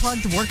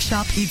Unplugged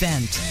Workshop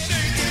event.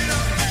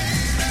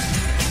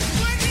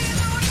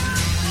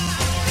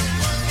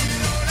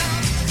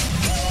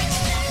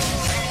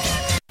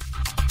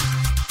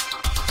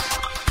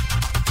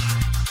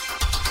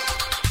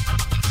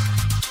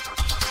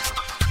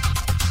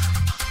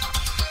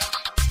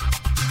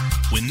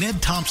 When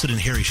Ned Thompson and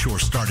Harry Shore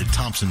started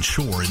Thompson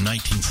Shore in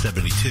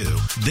 1972,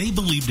 they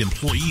believed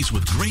employees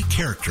with great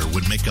character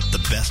would make up the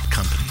best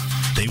company.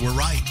 They were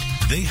right.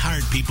 They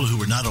hired people who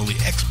were not only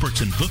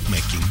experts in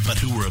bookmaking, but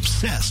who were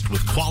obsessed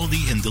with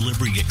quality and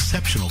delivering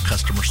exceptional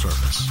customer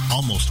service.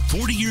 Almost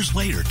 40 years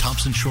later,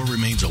 Thompson Shore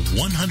remains a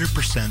 100%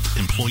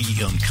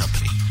 employee-owned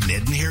company.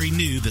 Ned and Harry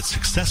knew that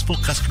successful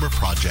customer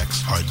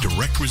projects are a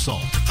direct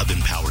result of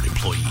empowered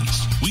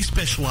employees. We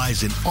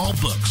specialize in all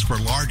books for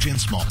large and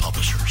small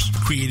publishers.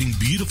 Creating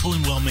beautiful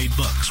and well-made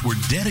books,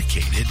 we're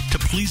dedicated to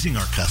pleasing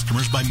our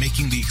customers by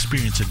making the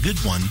experience a good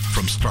one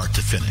from start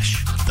to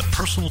finish. The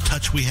personal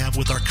touch we have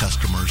with our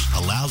customers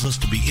allows us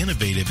to be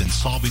innovative in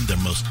solving their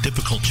most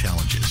difficult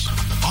challenges.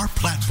 Our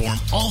platform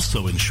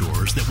also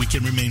ensures that we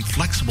can remain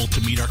flexible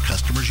to meet our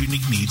customers'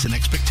 unique needs and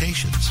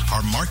expectations.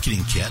 Our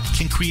marketing kit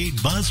can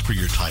create buzz for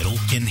your title,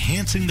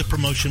 enhancing the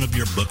promotion of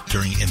your book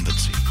during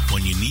infancy.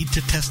 When you need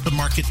to test the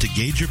market to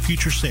gauge your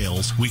future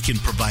sales, we can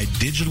provide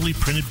digitally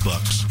printed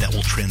books that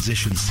will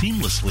transition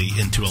seamlessly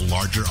into a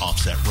larger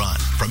offset run.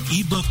 From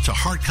ebook to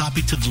hard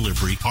copy to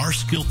delivery, our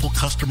skillful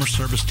customer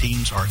service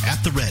teams are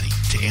at the ready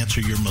to answer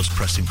your most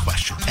pressing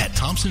question. At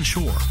Thompson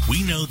Shore,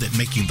 we know that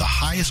making the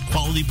highest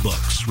quality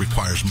books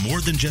requires more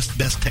than just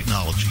best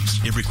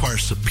technologies. It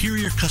requires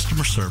superior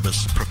customer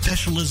service,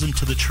 professionalism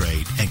to the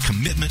trade, and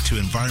commitment to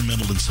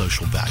environmental and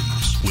social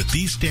values. With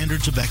these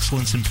standards of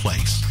excellence in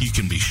place, you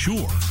can be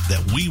sure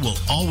that we will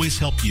always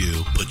help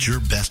you put your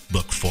best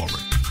book forward.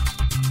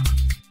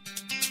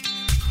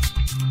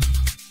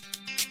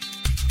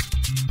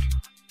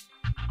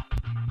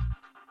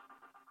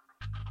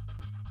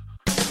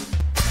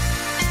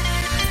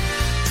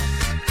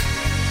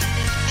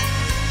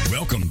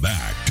 Welcome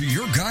back to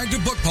your guide to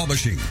book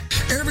publishing.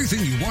 Everything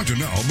you want to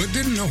know but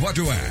didn't know what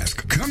to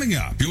ask. Coming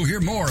up, you'll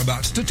hear more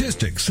about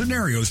statistics,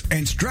 scenarios,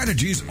 and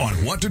strategies on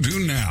what to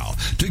do now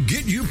to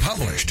get you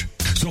published.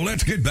 So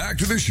let's get back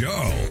to the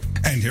show.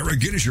 And here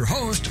again is your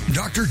host,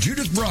 Dr.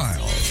 Judith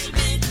Briles.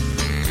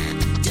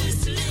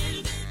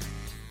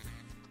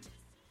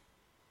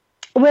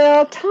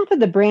 Well, top of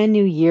the brand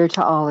new year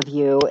to all of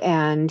you.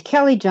 And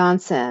Kelly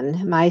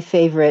Johnson, my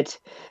favorite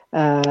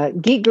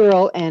geek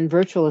girl and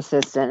virtual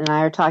assistant, and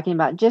I are talking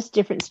about just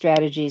different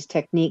strategies,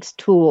 techniques,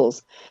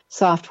 tools,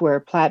 software,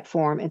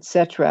 platform,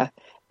 etc.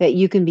 that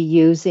you can be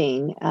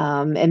using,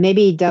 and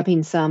maybe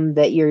dumping some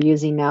that you're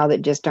using now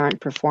that just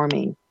aren't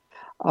performing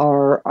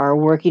or are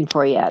working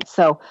for you yet.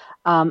 So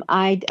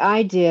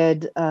I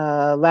did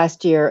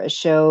last year a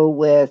show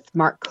with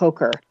Mark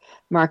Coker.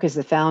 Mark is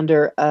the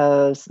founder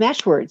of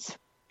Smashwords.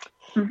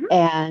 Mm-hmm.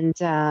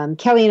 And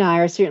Kelly and I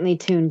are certainly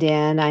tuned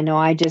in. I know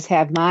I just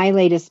have my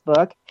latest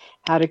book,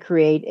 How to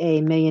Create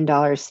a $1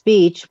 Million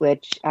Speech,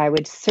 which I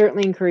would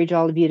certainly encourage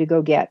all of you to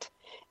go get.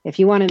 If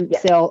you want to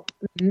sell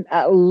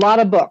a lot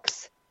of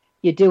books,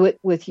 you do it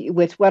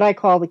with what I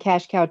call the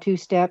cash cow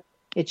two-step.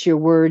 It's your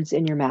words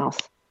in your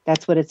mouth.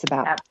 That's what it's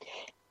about.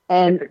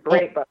 And it's a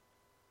great book.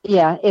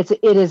 Yeah, it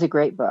is a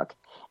great book.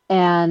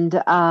 And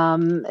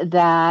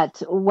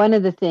that one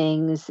of the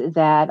things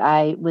that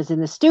I was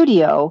in the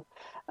studio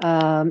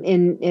when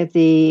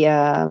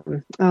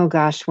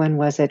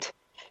was it?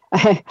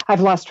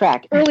 I've lost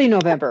track. Early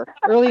November,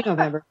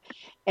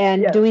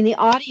 and doing the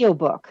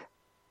audiobook.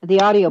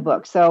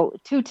 So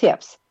 2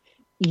 tips.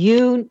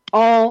 You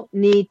all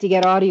need to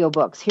get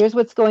audiobooks. Here's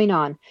what's going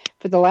on.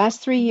 For the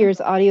last 3 years,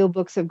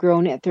 audiobooks have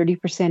grown at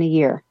 30% a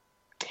year.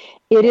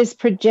 It is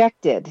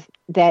projected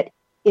that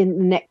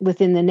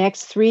within the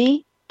next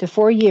 3 to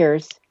 4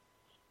 years,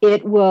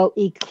 it will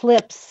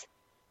eclipse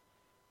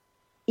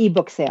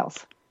ebook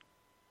sales.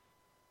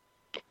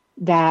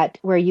 That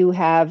where you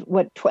have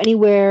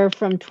anywhere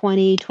from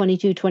 20,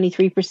 22,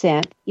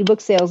 23%.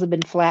 Ebook sales have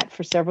been flat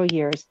for several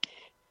years.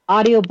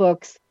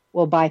 Audiobooks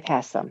will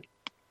bypass them.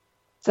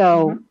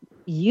 So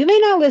you may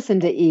not listen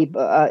to you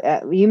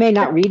may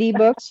not read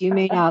ebooks. You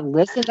may not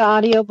listen to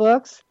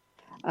audiobooks.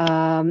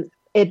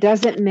 It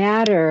doesn't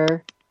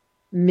matter.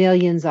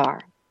 Millions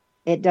are.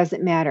 It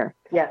doesn't matter.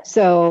 Yes.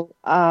 So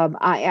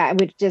I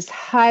would just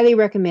highly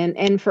recommend,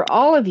 and for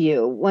all of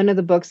you, one of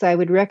the books I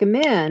would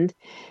recommend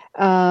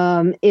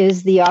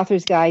is The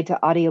Author's Guide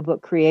to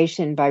Audiobook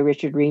Creation by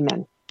Richard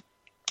Riemann,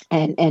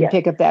 and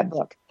pick up that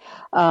book.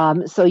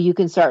 So you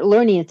can start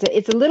learning.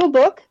 It's a little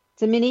book.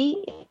 It's a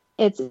mini.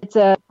 It's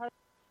a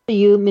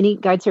mini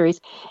guide series,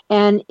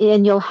 and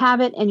you'll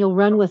have it and you'll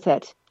run with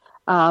it,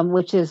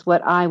 which is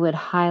what I would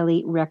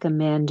highly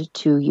recommend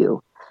to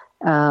you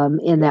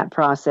in that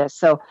process.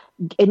 So,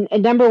 and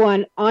number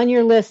one on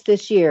your list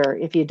this year,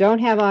 if you don't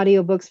have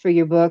audiobooks for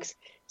your books,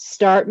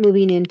 start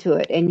moving into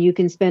it. And you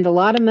can spend a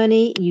lot of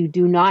money. You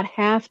do not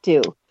have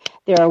to.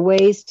 There are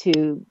ways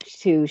to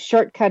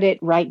shortcut it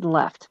right and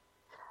left.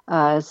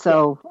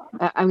 So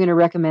I'm going to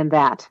recommend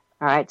that.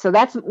 All right. So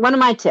that's one of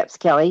my tips,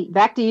 Kelly.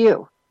 Back to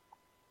you.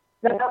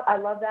 No, I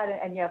love that.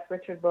 And yes,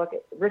 Richard's book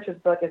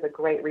is a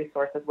great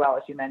resource as well,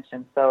 as you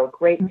mentioned. So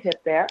great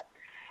tip there.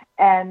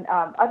 And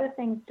other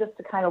things just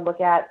to kind of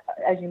look at,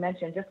 as you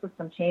mentioned, just with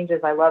some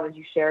changes, I love as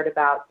you shared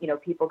about,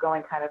 people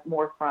going kind of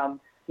more from,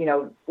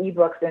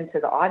 ebooks into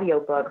the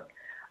audiobooks.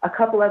 A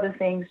couple other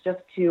things just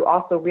to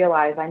also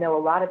realize, I know a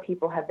lot of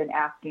people have been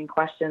asking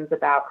questions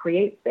about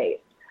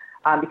CreateSpace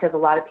because a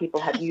lot of people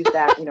have used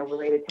that,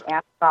 related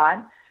to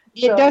Amazon.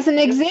 It doesn't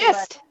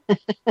exist.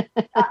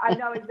 I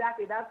know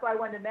exactly. That's why I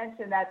wanted to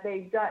mention that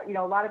they've done,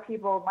 a lot of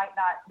people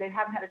they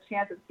haven't had a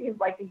chance, it seems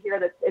like, to hear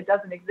that it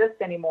doesn't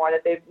exist anymore,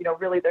 that they've,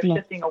 really they're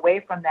shifting away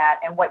from that.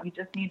 And what you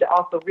just need to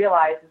also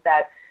realize is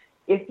that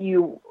if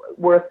you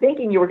were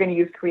thinking you were going to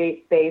use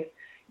CreateSpace,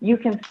 you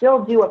can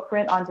still do a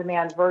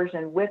print-on-demand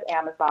version with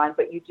Amazon,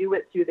 but you do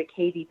it through the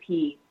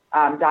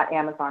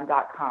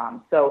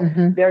KDP.amazon.com. So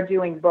they're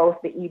doing both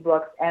the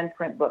ebooks and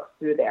print books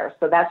through there.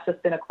 So that's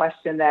just been a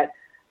question that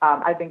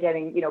I've been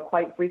getting,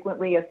 quite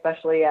frequently,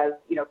 especially as,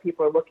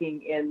 people are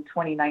looking in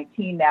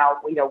 2019 now,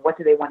 what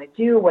do they want to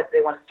do? What do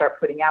they want to start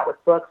putting out with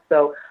books?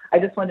 So I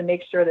just wanted to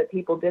make sure that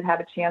people did have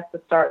a chance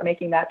to start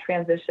making that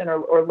transition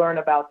or learn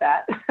about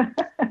that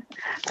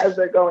as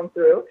they're going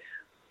through.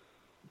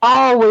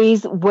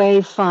 Always way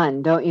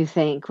fun, don't you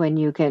think, when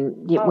you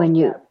can, you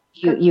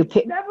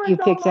pick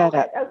that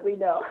up, as we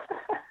know.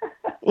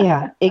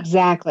 Yeah,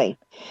 exactly.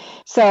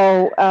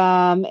 So,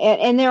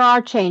 and there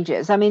are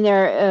changes. I mean,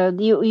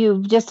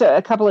 you've just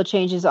a couple of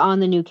changes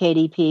on the new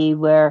KDP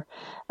where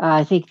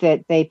I think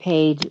that they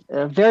paid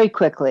very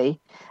quickly.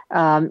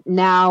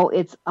 Now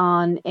it's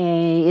on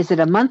is it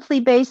a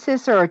monthly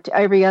basis or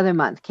every other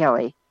month,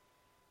 Kelly?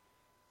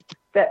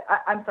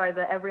 I'm sorry,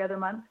 the every other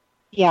month?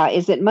 Yeah,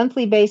 is it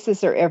monthly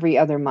basis or every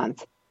other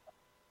month?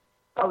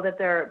 Oh, that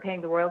they're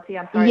paying the royalty.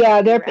 I'm sorry.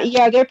 Yeah, they're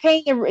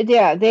paying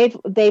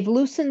they've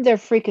loosened their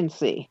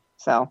frequency.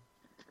 So.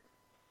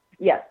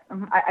 Yes,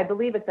 I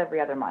believe it's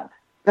every other month.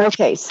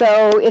 Okay,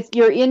 so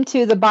you're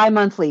into the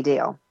bi-monthly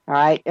deal, all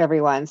right,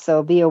 everyone.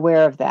 So be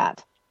aware of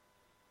that.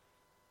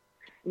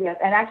 Yes,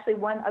 and actually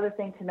one other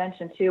thing to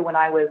mention too, when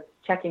I was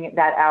checking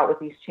that out with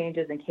these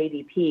changes in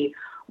KDP,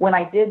 when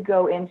I did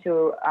go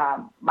into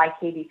my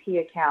KDP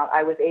account,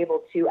 I was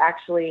able to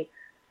actually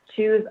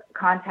choose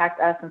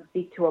contact us and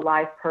speak to a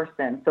live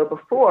person. So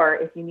before,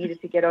 if you needed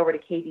to get over to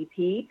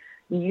KDP,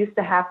 you used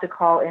to have to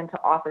call into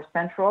Author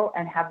Central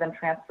and have them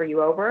transfer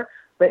you over.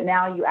 But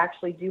now you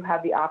actually do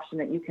have the option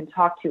that you can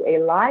talk to a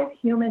live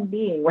human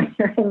being when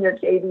you're in your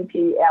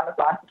KDP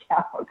Amazon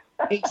account.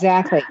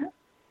 Exactly.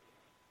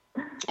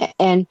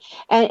 And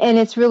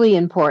it's really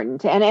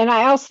important. And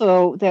I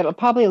also, that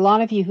probably a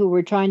lot of you who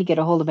were trying to get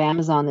a hold of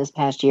Amazon this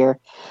past year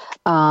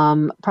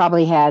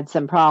probably had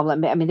some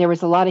problem. I mean, there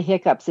was a lot of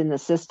hiccups in the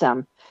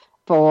system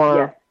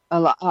for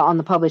on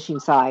the publishing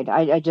side.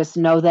 I just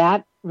know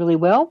that really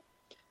well.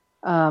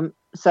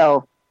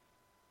 So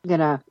I'm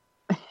going to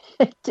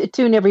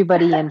tune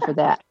everybody in for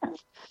that. All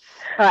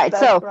right.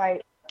 That's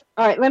right.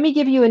 All right, let me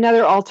give you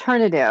another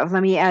alternative.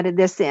 Let me add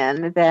this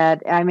in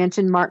that I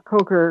mentioned Mark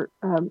Coker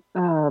a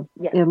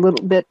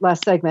little bit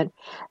last segment.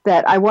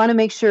 That I want to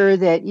make sure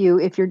that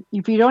if you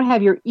don't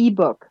have your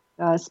ebook,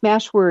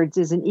 Smashwords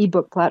is an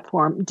ebook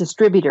platform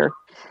distributor,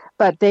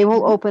 but they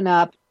will open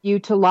up you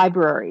to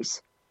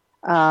libraries,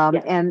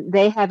 and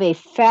they have a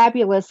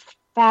fabulous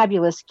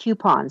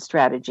coupon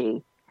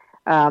strategy.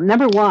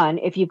 Number one,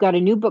 if you've got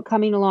a new book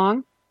coming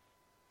along,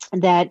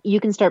 that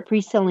you can start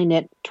pre-selling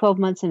it 12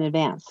 months in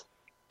advance.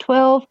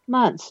 12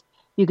 months.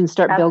 You can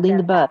start building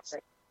the buzz,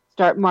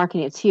 start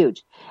marketing. It's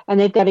huge. And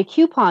they've got a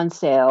coupon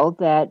sale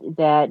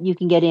that you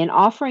can get in,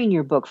 offering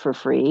your book for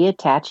free,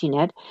 attaching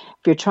it.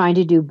 If you're trying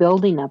to do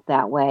building up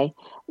that way,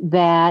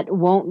 that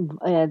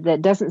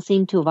doesn't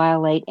seem to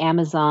violate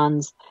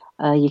Amazon's.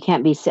 You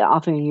can't be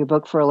offering your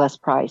book for a less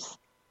price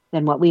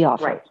than what we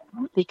offer, right?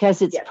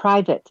 Because it's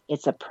private.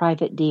 It's a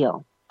private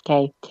deal.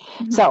 Okay,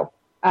 so.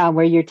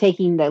 Where you're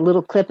taking that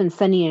little clip and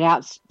sending it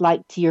out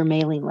like to your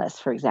mailing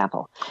list, for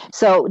example.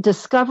 So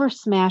discover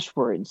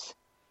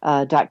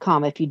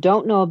Smashwords.com. If you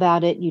don't know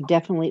about it, you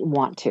definitely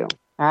want to. All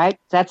right.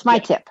 That's my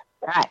tip.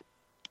 All right.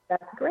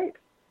 That's great.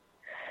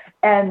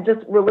 And just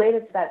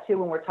related to that too,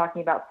 when we're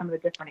talking about some of the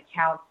different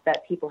accounts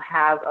that people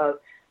have of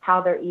how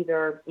they're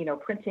either,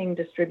 printing,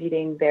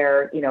 distributing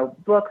their,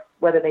 books,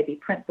 whether they be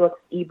print books,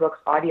 ebooks,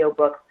 audio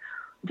books,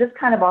 just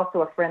kind of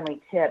also a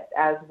friendly tip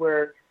as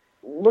we're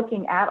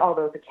looking at all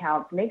those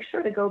accounts, make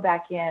sure to go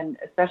back in,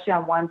 especially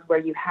on ones where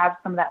you have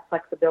some of that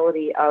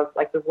flexibility of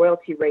like the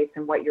royalty rates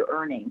and what you're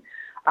earning.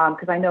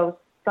 Because I know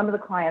some of the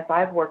clients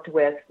I've worked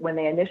with, when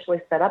they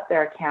initially set up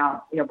their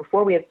account,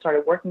 before we had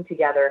started working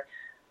together,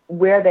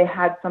 where they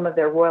had some of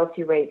their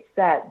royalty rates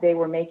set, they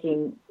were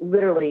making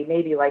literally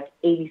maybe like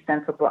 80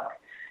 cents a book,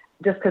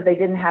 just because they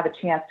didn't have a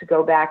chance to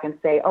go back and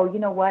say, oh, you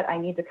know what, I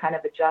need to kind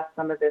of adjust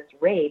some of this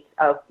rate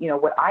of,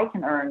 what I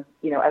can earn,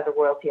 as a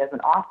royalty as an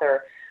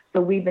author. So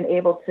we've been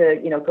able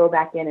to, go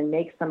back in and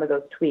make some of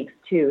those tweaks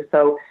too.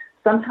 So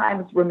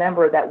sometimes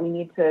remember that we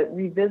need to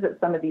revisit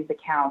some of these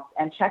accounts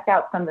and check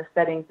out some of the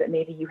settings that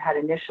maybe you had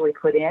initially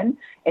put in.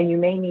 And you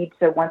may need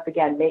to, once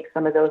again, make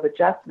some of those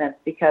adjustments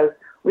because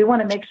we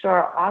want to make sure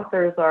our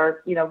authors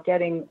are,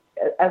 getting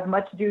as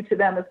much due to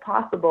them as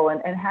possible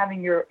and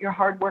having your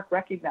hard work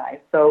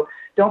recognized. So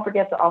don't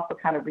forget to also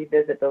kind of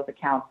revisit those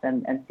accounts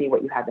and see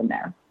what you have in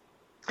there.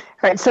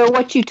 Right. So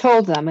what you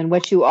told them and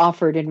what you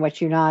offered and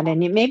what you're not,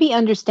 and you maybe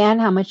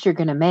understand how much you're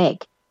going to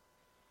make.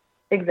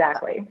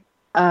 Exactly.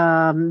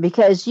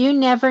 Because you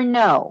never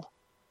know.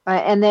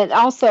 And then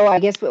also, I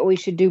guess what we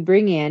should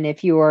bring in,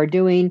 if you are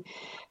doing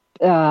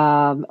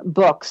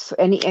books,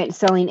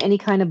 selling any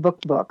kind of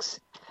books.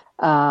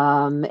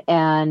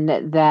 And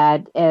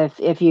that if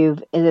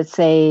let's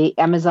say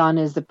Amazon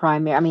is the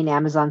primary,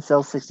 Amazon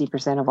sells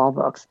 60% of all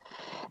books,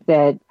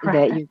 that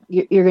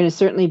you're going to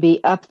certainly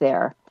be up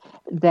there.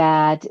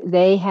 That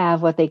they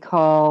have what they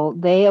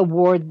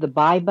award the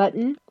buy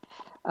button,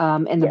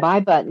 and the buy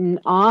button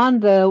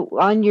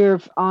on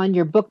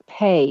your book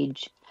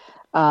page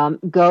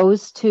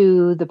goes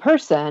to the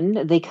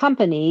person, the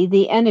company,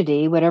 the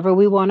entity, whatever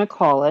we want to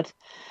call it,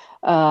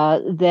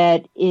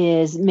 that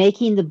is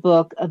making the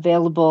book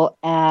available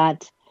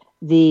at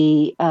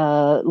the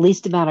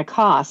least amount of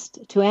cost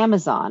to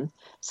Amazon,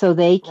 so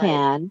they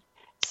can,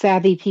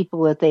 savvy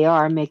people that they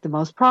are, make the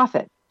most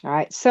profit. All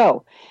right.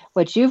 So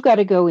what you've got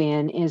to go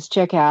in is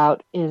check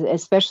out,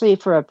 especially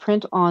for a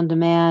print on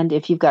demand,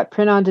 if you've got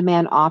print on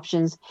demand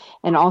options,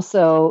 and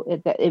also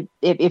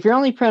if you're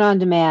only print on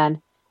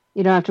demand,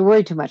 you don't have to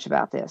worry too much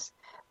about this.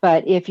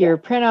 But if you're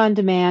print on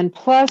demand,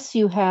 plus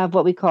you have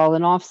what we call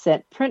an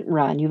offset print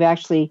run, you've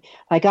actually,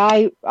 like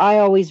I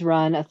always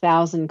run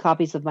 1,000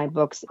 copies of my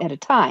books at a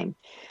time.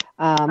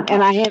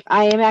 And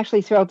I am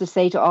actually thrilled to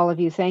say to all of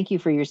you, thank you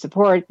for your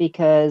support,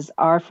 because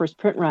our first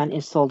print run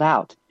is sold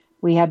out.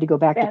 We had to go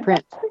back to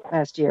print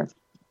last year.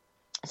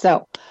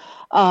 So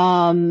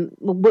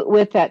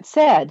with that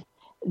said,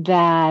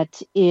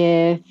 that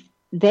if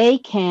they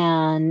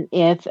can,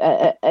 if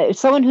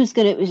someone who's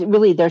going to,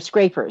 really, they're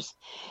scrapers,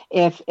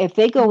 if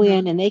they go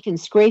in and they can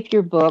scrape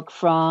your book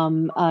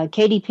from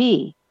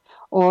KDP,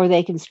 or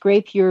they can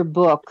scrape your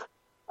book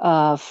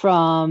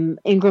from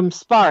Ingram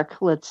Spark,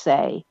 let's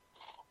say,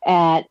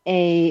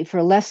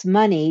 for less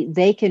money,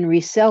 they can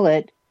resell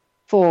it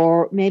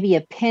for maybe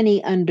a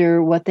penny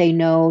under what they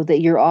know that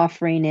you're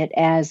offering it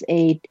as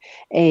a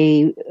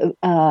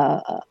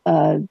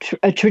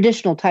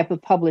traditional type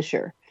of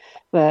publisher.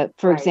 But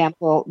for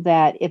example,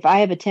 that if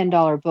I have a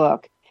 $10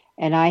 book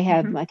and I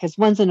have, because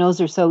ones and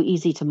O's are so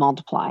easy to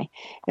multiply.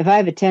 If I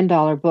have a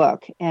 $10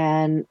 book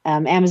and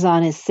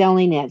Amazon is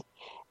selling it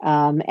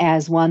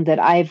as one that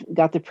I've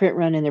got the print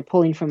run and they're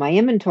pulling from my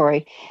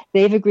inventory,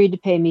 they've agreed to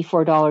pay me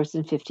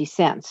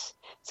 $4.50.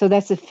 So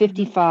that's a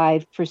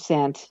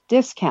 55%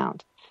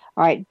 discount.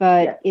 All right.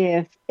 But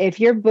if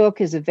your book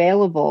is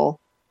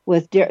available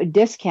with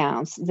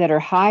discounts that are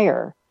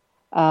higher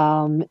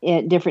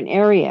in different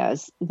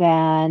areas,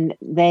 then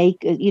they,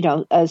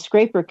 a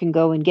scraper can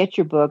go and get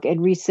your book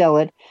and resell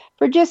it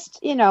for just,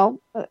 a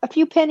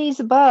few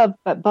pennies above,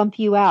 but bump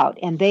you out.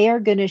 And they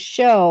are going to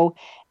show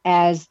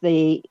as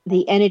the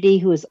entity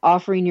who is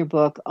offering your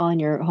book on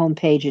your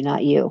homepage and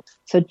not you.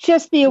 So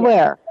just be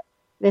aware.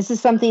 This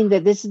is something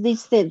that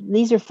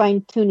these are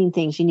fine tuning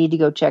things you need to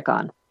go check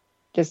on.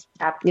 Just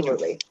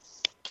absolutely.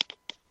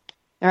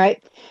 All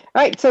right.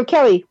 So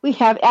Kelly, we've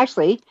got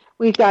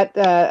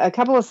a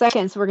couple of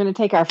seconds. We're going to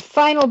take our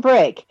final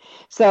break.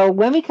 So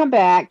when we come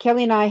back,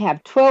 Kelly and I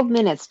have 12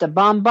 minutes to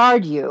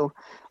bombard you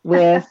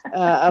with,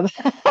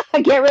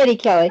 get ready,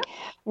 Kelly,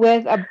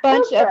 with a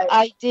bunch of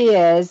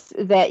ideas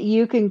that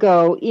you can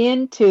go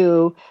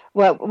into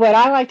what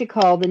I like to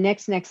call the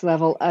next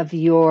level of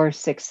your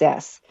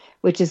success,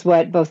 which is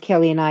what both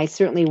Kelly and I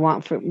certainly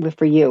want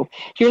for you.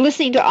 You're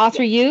listening to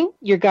Author U,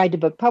 your guide to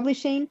book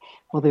publishing.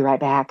 We'll be right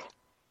back.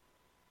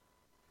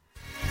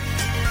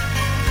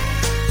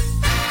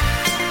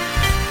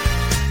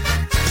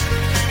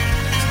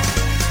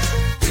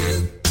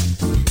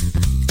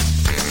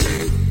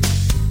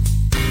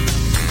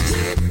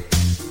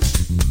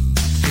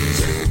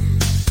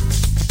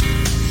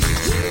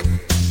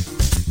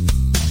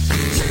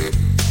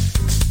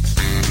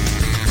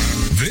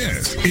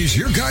 Is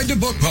your guide to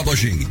book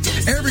publishing.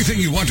 Everything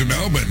you want to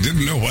know but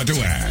didn't know what to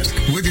ask.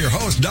 With your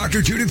host,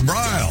 Dr. Judith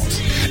Briles.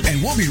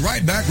 And we'll be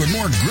right back with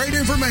more great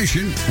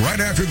information right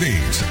after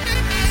these.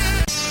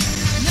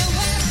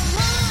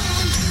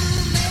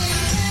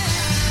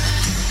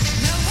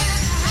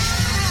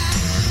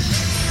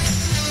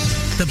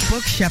 The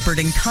book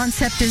shepherding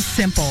concept is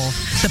simple.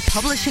 The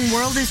publishing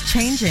world is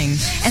changing,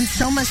 and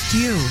so must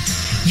you.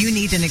 You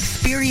need an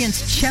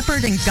experienced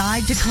shepherd and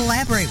guide to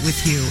collaborate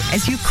with you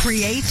as you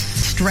create,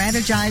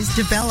 strategize,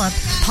 develop,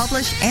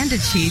 publish, and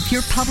achieve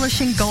your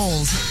publishing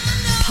goals.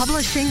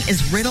 Publishing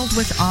is riddled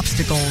with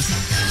obstacles,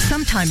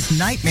 sometimes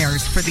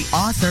nightmares for the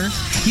author.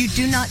 You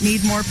do not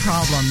need more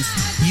problems.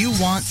 You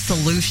want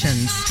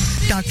solutions.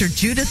 Dr.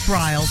 Judith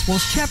Briles will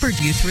shepherd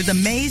you through the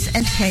maze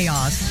and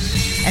chaos.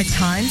 At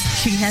times,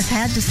 she has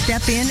had to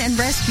step in and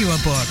rescue a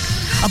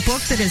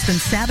book that has been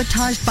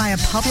sabotaged by a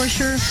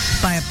publisher,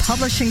 by a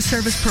publishing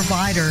service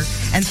provider,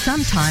 and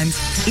sometimes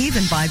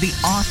even by the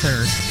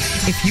author.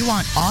 If you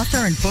want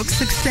author and book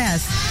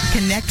success,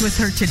 connect with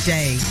her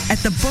today at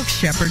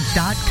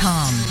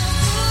thebookshepherd.com.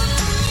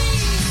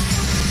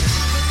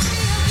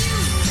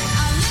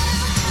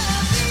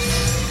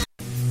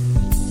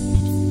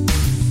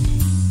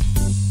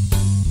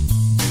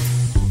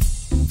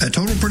 At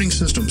Total Printing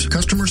Systems,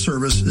 customer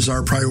service is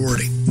our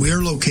priority. We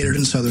are located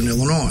in Southern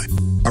Illinois.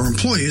 Our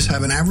employees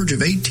have an average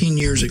of 18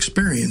 years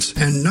experience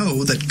and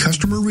know that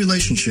customer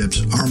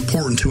relationships are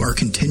important to our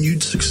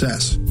continued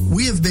success.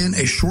 We have been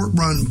a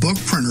short-run book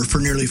printer for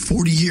nearly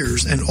 40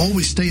 years and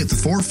always stay at the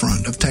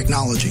forefront of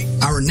technology.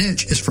 Our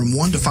niche is from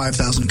 1 to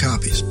 5,000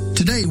 copies.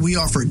 Today, we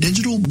offer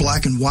digital,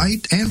 black and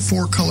white, and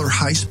 4-color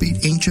high-speed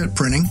inkjet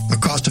printing, a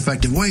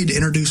cost-effective way to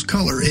introduce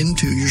color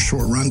into your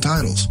short-run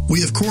titles.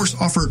 We, of course,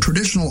 offer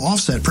traditional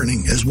offset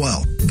printing as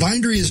well.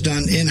 Bindery is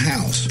done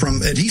in-house,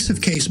 from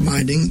adhesive case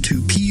binding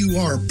to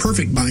PUR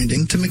perfect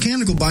binding to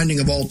mechanical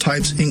binding of all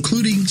types,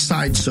 including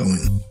side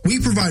sewing. We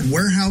provide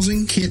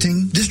warehousing,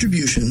 kitting,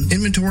 distribution,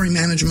 inventory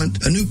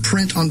management, a new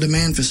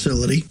print-on-demand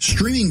facility,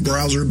 streaming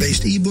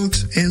browser-based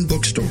ebooks, and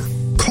bookstore.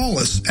 Call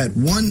us at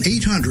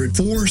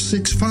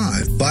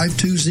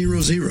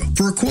 1-800-465-5200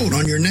 for a quote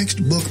on your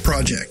next book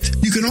project.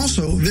 You can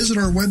also visit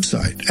our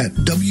website at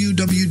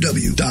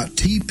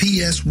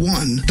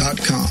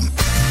www.tps1.com.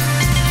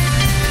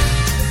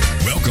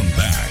 Welcome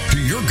back to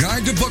your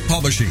guide to book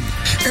publishing.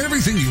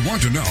 Everything you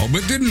want to know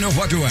but didn't know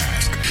what to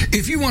ask.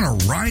 If you want to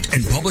write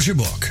and publish a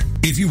book,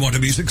 if you want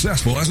to be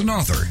successful as an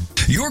author,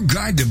 your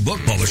guide to book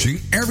publishing,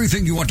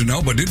 everything you want to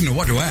know but didn't know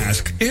what to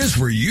ask, is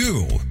for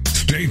you.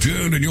 Stay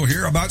tuned and you'll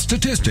hear about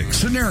statistics,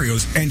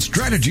 scenarios, and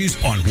strategies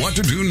on what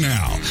to do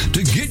now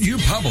to get you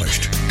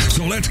published.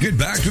 So let's get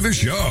back to the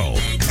show.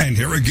 And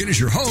here again is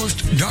your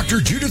host, Dr.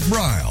 Judith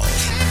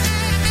Briles.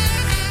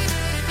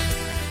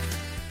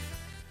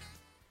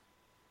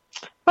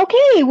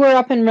 Okay, we're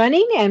up and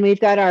running, and we've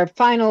got our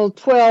final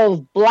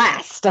 12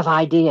 blast of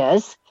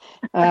ideas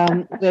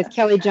with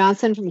Kelly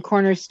Johnson from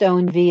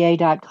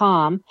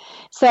CornerstoneVA.com.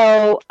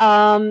 So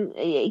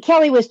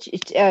Kelly was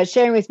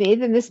sharing with me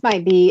that this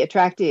might be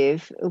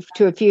attractive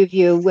to a few of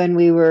you when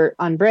we were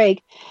on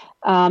break,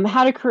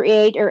 how to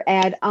create or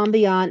add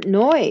ambient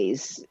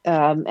noise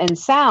and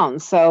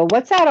sound. So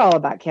what's that all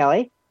about,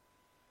 Kelly?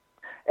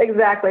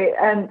 Exactly.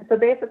 And so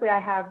basically I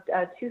have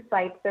 2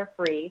 sites. They're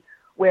free,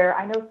 where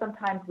I know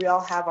sometimes we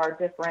all have our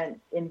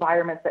different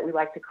environments that we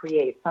like to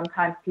create.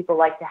 Sometimes people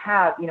like to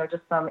have,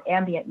 just some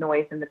ambient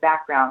noise in the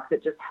background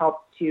because it just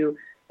helps to,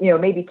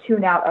 maybe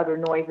tune out other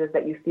noises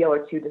that you feel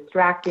are too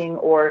distracting,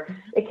 or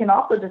it can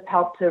also just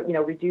help to,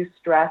 reduce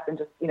stress and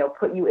just,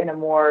 put you in a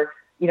more,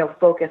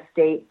 focused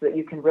state so that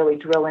you can really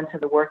drill into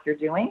the work you're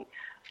doing.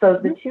 So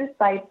the 2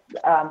 sites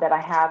that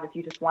I have, if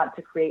you just want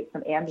to create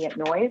some ambient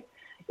noise,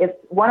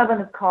 one of them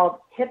is called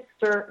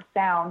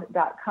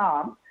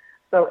hipstersound.com.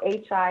 So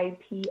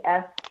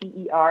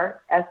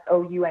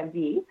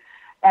HIPSTERSOUND.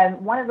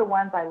 And one of the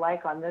ones I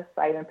like on this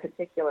site in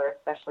particular,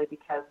 especially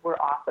because we're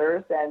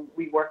authors and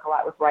we work a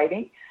lot with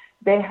writing,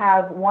 they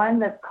have one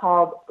that's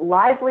called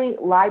Lively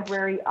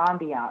Library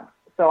Ambiance.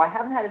 So I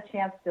haven't had a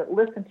chance to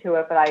listen to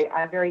it, but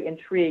I'm very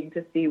intrigued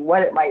to see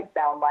what it might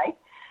sound like.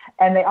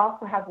 And they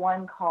also have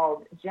one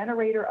called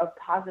Generator of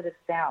Positive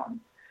Sounds.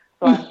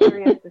 So I'm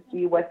curious to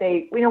see what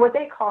they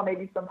call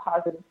maybe some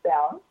positive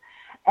sounds.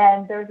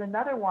 And there's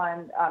another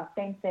one,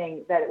 same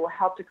thing, that it will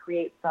help to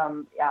create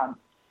some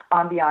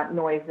ambient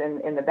noise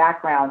in the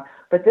background.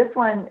 But this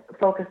one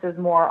focuses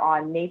more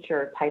on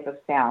nature type of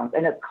sounds,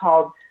 and it's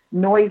called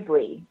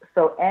Noisely.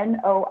 So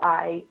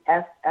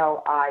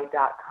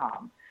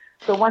NOISLI.com.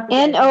 So once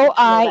again,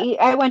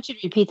 I want you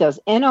to repeat those.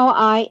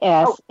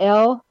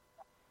 NOISL.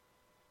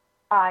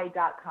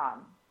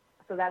 I.com.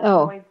 So that's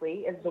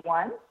Noisely is the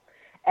one.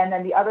 And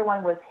then the other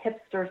one was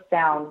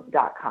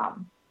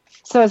hipstersound.com.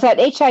 So is that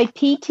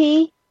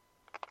HIPT?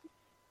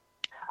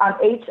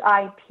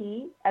 HIP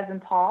as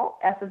in Paul,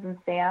 S as in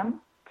Sam,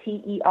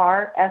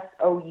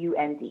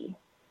 TERSOUND.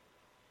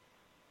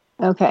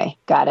 Okay,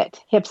 got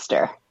it.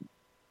 Hipster.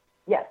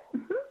 Yes.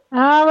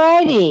 All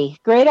righty.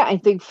 Great. I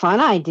think fun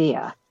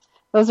idea.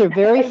 Those are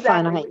very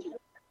fun ideas.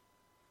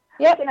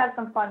 Yep. You can have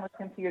some fun with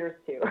computers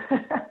too.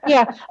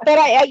 Yeah, but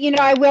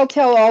I will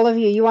tell all of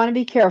you, you want to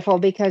be careful,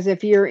 because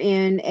if you're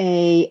in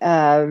a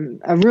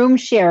room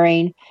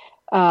sharing,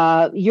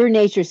 your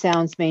nature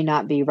sounds may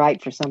not be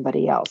right for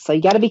somebody else. So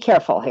you got to be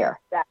careful here.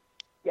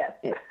 Yes.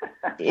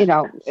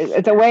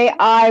 The way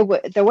I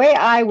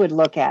would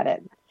look at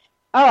it.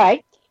 All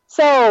right.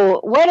 So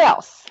what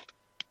else?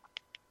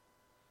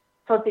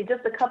 So let's see,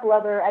 just a couple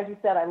other, as you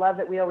said, I love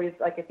that we always,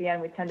 like at the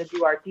end, we tend to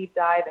do our deep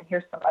dive, and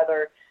here's some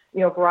other,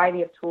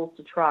 variety of tools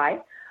to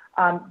try.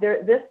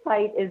 This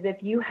site is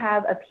if you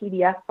have a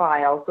PDF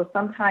file. So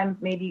sometimes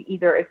maybe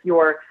either if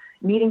you're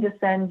needing to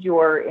send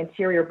your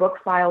interior book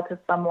file to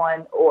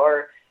someone,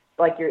 or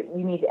like you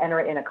need to enter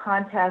it in a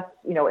contest,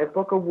 a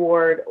book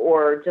award,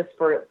 or just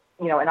for,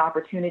 an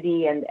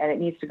opportunity and it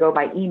needs to go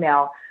by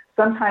email.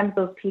 Sometimes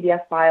those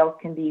PDF files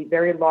can be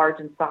very large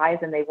in size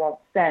and they won't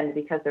send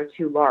because they're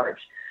too large.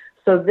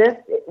 So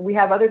we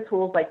have other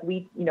tools like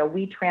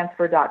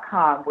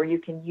WeTransfer.com, where you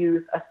can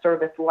use a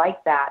service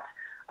like that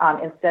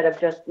instead of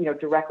just,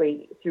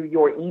 directly through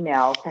your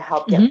email to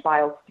help get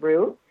files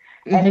through.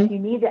 Mm-hmm. And if you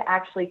need to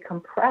actually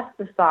compress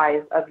the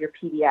size of your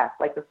PDF,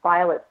 like the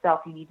file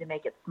itself, you need to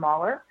make it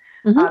smaller.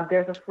 Mm-hmm.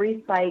 There's a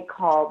free site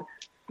called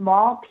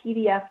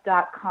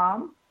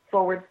smallpdf.com.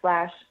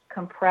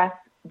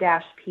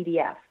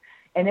 /compress-PDF.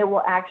 And it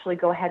will actually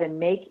go ahead and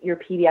make your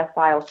PDF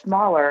file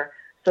smaller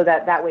so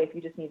that way if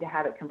you just need to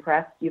have it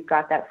compressed, you've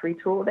got that free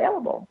tool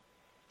available.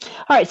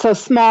 All right, so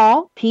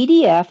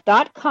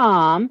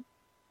smallpdf.com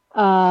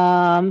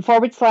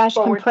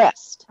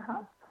 /compressed.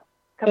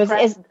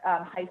 Compressed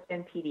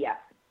hyphen PDF.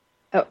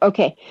 Oh,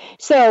 okay.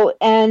 So,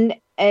 and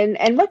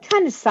what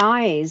kind of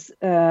size?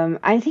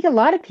 I think a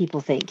lot of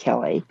people think,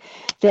 Kelly,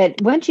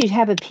 that once you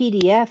have a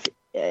PDF,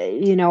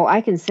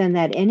 I can send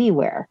that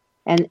anywhere.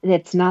 And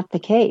that's not the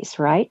case,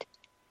 right?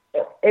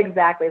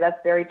 Exactly.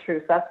 That's very true.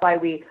 So that's why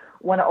we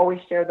want to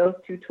always share those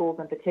two tools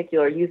in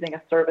particular, using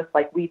a service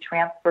like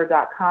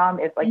WeTransfer.com.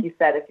 It's like you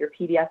said, if your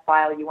PDF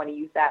file, you want to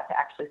use that to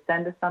actually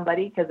send to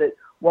somebody because it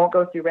won't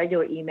go through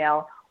regular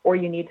email, or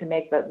you need to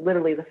make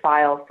literally the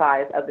file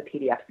size of the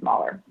PDF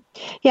smaller.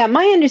 Yeah,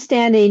 my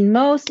understanding,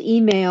 most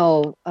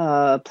email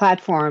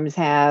platforms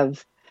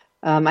have.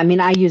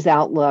 I use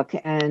Outlook,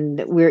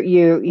 and when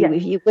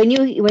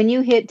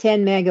you hit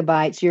 10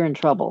 megabytes, you're in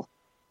trouble.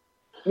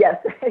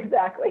 Yes,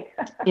 exactly.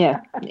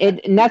 Yeah,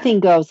 nothing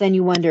goes. Then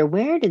you wonder,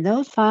 where did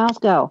those files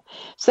go?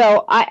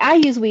 So I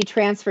use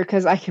WeTransfer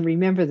because I can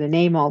remember the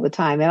name all the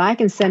time, and I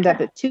can send up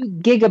at 2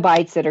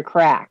 gigabytes at a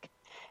crack.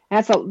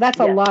 That's a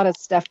lot of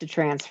stuff to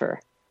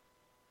transfer.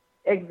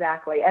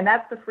 Exactly, and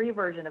that's the free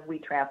version of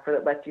WeTransfer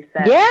that lets you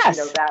send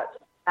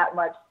that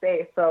much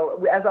space.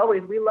 So as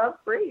always, we love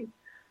free.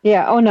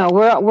 Yeah. Oh no,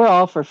 we're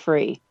all for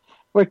free.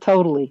 We're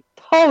totally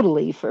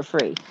for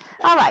free.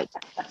 All right.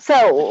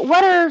 So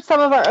what are some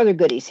of our other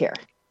goodies here?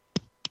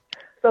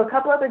 So a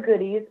couple other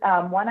goodies.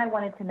 One I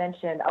wanted to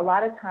mention, a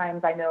lot of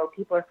times I know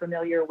people are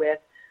familiar with,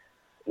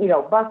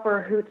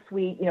 Buffer,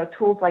 Hootsuite,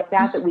 tools like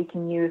that we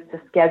can use to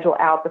schedule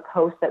out the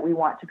posts that we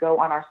want to go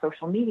on our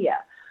social media.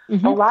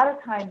 Mm-hmm. A lot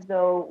of times,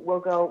 though, we'll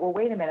go, well,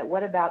 wait a minute,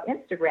 what about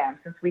Instagram?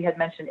 Since we had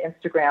mentioned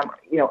Instagram,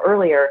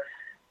 earlier.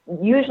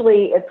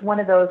 Usually it's one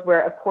of those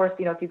where, of course,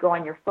 if you go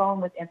on your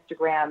phone with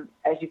Instagram,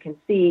 as you can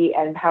see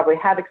and probably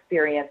have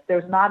experienced,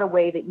 there's not a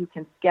way that you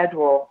can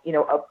schedule,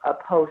 a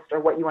post or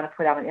what you want to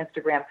put out on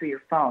Instagram through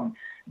your phone.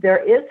 There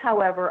is,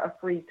 however, a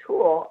free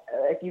tool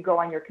if you go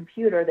on your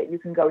computer that you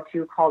can go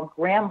to called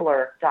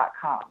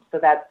Grambler.com. So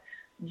that's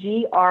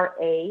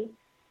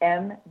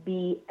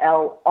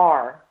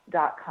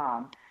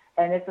GRAMBLR.com.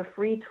 And it's a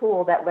free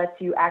tool that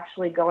lets you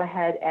actually go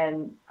ahead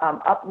and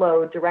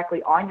upload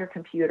directly on your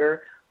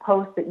computer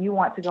posts that you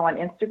want to go on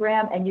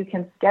Instagram, and you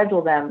can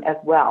schedule them as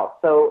well.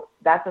 So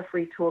that's a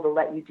free tool to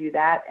let you do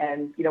that.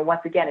 And,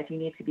 once again, if you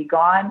need to be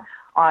gone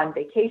on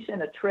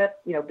vacation, a trip,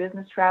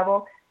 business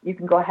travel, you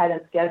can go ahead and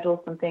schedule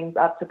some things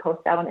up to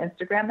post out on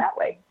Instagram that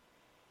way.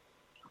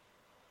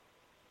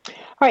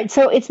 All right.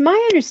 So it's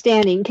my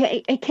understanding,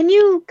 can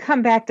you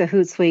come back to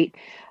Hootsuite,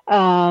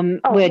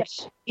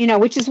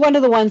 which is one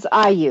of the ones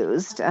I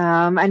used.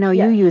 I know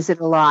you use it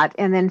a lot.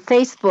 And then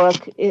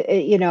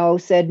Facebook,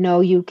 said,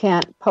 no, you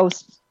can't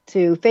post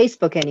to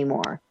Facebook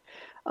anymore.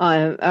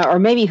 Or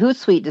maybe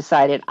Hootsuite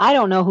decided. I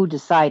don't know who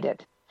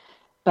decided.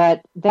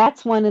 But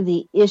that's one of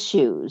the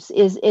issues.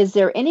 Is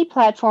there any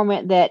platform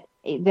that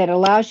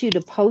allows you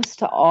to post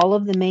to all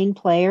of the main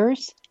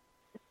players?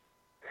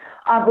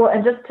 Well,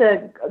 and just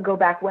to go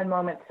back one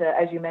moment to,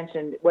 as you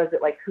mentioned, was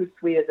it like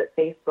Hootsuite, is it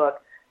Facebook,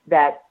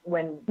 that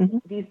when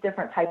these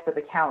different types of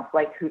accounts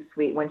like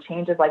Hootsuite, when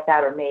changes like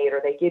that are made,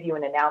 or they give you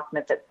an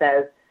announcement that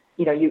says,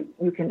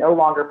 you can no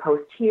longer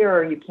post here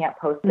or you can't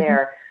post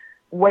there,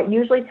 what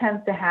usually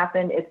tends to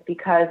happen is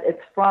because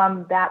it's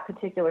from that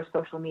particular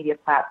social media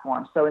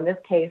platform. So in this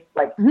case,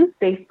 like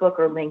Facebook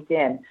or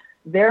LinkedIn,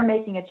 they're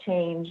making a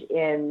change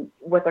in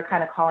what they're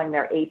kind of calling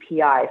their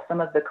API,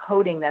 some of the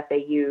coding that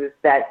they use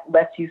that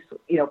lets you,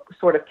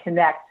 sort of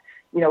connect,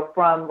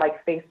 from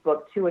like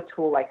Facebook to a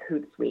tool like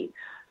Hootsuite.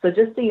 So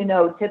just so you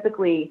know,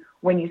 typically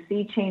when you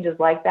see changes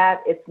like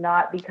that, it's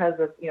not because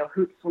of,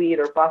 Hootsuite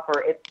or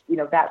Buffer, it's,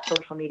 that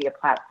social media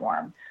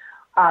platform.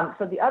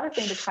 So the other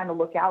thing to kind of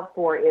look out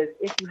for is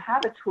if you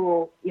have a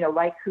tool,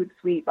 like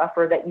Hootsuite,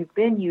 Buffer that you've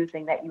been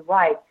using that you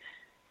like,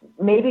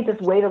 maybe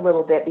just wait a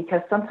little bit,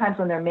 because sometimes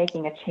when they're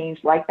making a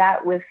change like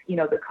that with,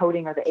 the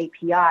coding or the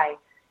API,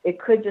 it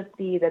could just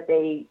be that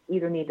they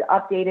either need to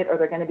update it or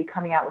they're going to be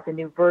coming out with a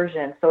new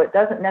version. So it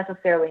doesn't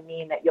necessarily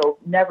mean that you'll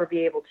never be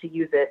able to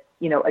use it,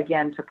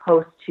 again, to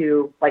post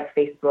to like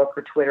Facebook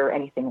or Twitter or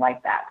anything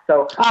like that.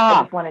 So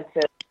I just wanted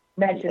to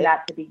mention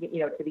that to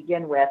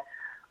begin with.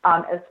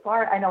 As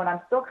far I know, and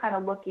I'm still kind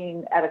of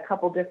looking at a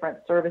couple different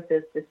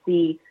services to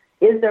see,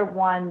 is there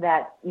one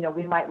that,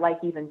 we might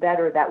like even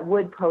better that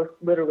would post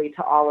literally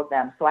to all of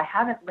them? So I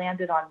haven't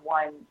landed on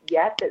one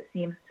yet that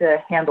seems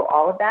to handle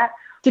all of that.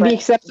 To be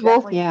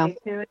acceptable, yeah.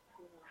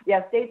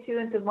 Stay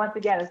tuned, because once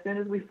again, as soon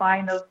as we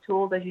find those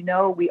tools, as you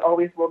know, we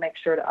always will make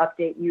sure to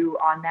update you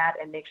on that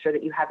and make sure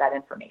that you have that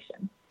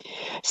information.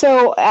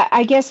 So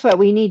I guess what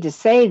we need to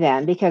say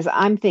then, because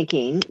I'm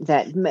thinking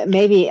that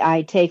maybe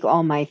I take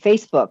all my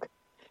Facebook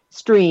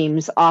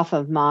streams off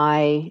of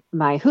my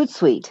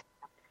Hootsuite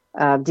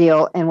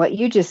deal, and what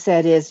you just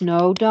said is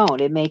no,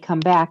 don't. It may come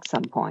back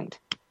some point.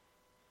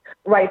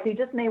 Right. So you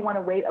just may want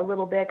to wait a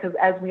little bit because,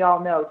 as we all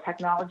know,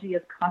 technology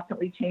is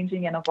constantly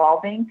changing and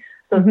evolving.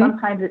 So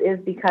sometimes it is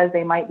because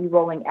they might be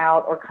rolling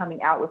out or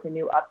coming out with a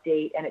new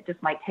update, and it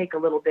just might take a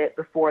little bit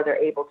before they're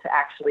able to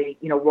actually,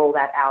 roll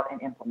that out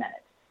and implement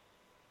it.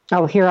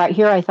 Oh, here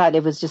I thought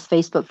it was just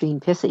Facebook being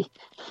pissy.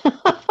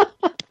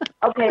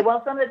 Okay.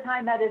 Well, some of the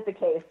time that is the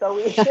case. So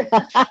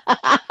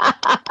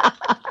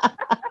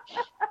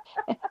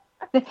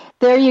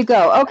There you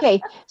go. Okay,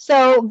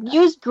 so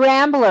use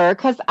Grambler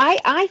because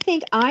I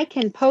think I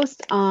can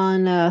post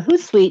on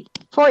Hootsuite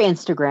for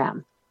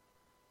Instagram.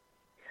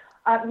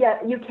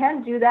 Yeah, you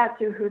can do that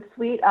through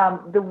Hootsuite.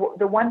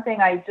 The one thing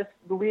the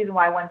reason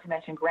why I wanted to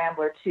mention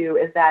Grambler too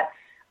is that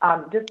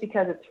just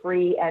because it's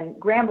free, and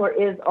Grambler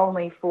is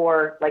only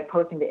for like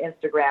posting to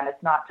Instagram.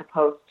 It's not to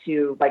post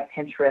to like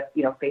Pinterest,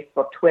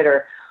 Facebook,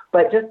 Twitter.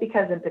 But just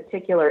because in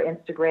particular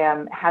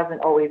Instagram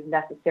hasn't always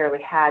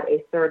necessarily had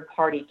a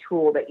third-party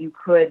tool that you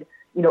could,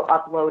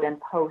 upload and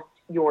post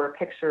your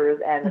pictures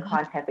and the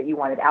content that you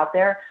wanted out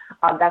there,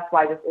 that's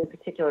why I just in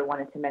particular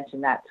wanted to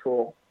mention that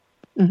tool.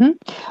 All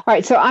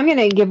right, so I'm going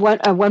to give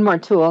one more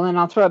tool, and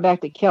I'll throw it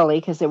back to Kelly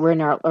because we're in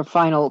our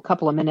final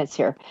couple of minutes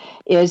here,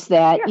 is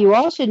that you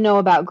all should know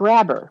about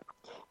Grabber,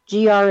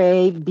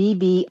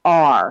 Grabbr.com,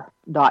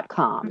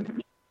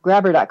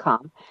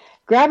 Grabber.com.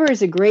 Grabber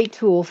is a great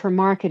tool for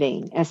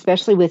marketing,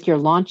 especially with your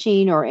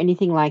launching or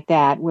anything like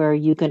that, where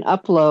you can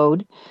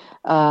upload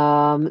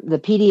the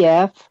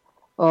PDF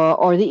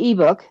or the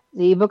ebook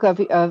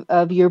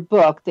of your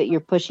book that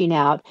you're pushing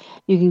out.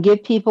 You can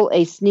give people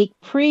a sneak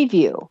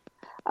preview.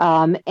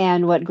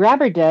 And what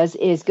Grabber does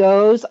is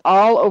goes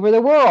all over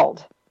the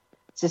world.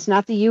 It's just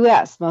not the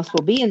U.S. Most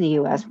will be in the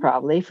U.S.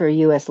 probably for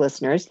U.S.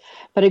 listeners,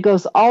 but it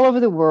goes all over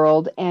the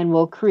world and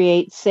will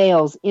create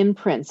sales,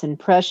 imprints,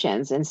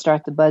 impressions, and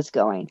start the buzz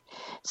going.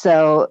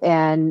 So,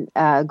 and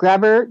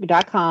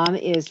Grabber.com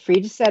is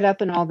free to set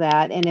up and all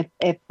that. And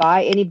if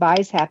any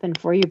buys happen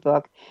for your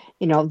book,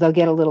 they'll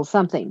get a little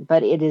something,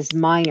 but it is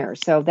minor.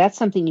 So that's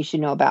something you should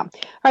know about.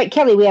 All right,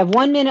 Kelly, we have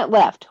 1 minute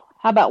left.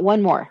 How about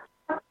one more?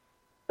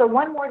 So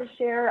one more to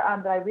share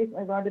that I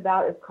recently learned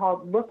about is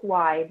called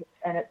LookWide,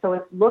 and it's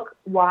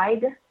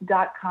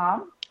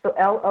lookwide.com, so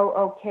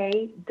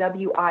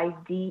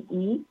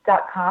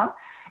LOOKWIDE.com.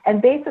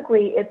 And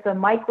basically, it's a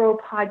micro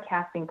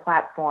podcasting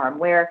platform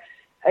where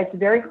it's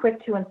very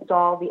quick to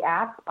install the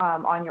app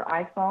on your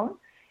iPhone,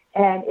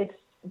 and it's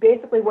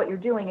basically what you're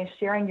doing is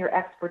sharing your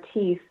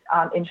expertise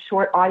in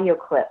short audio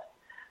clips.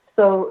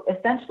 So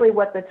essentially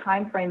what the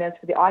time frame is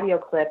for the audio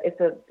clip,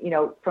 it's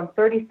from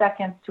 30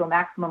 seconds to a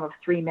maximum of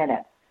 3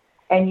 minutes.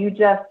 And you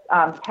just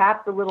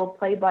tap the little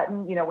play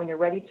button, when you're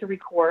ready to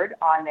record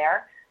on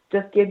there,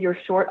 just give your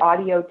short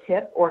audio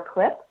tip or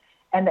clip,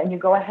 and then you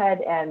go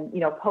ahead and,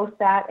 post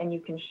that, and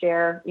you can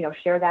share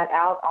that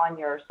out on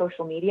your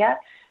social media.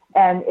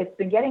 And it's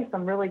been getting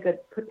some really good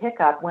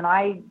pickup. When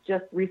I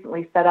just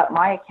recently set up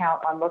my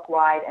account on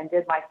LookWide and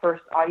did my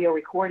first audio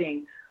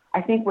recording,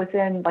 I think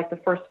within like the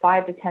first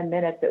 5 to 10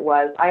 minutes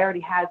I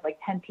already had like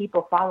 10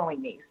 people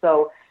following me.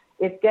 So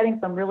it's getting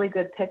some really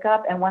good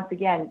pickup. And once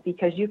again,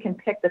 because you can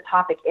pick the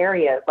topic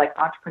areas like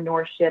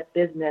entrepreneurship,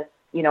 business,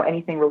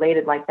 anything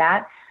related like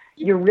that,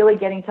 you're really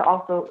getting to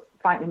also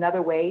find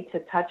another way to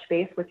touch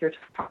base with your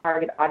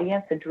target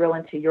audience and drill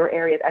into your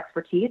area of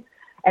expertise.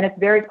 And it's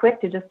very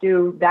quick to just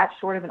do that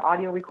short of an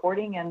audio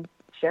recording and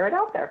share it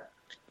out there.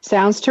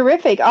 Sounds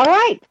terrific. All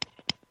right.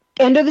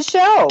 End of the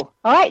show.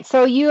 All right.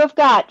 So you have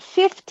got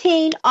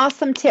 15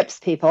 awesome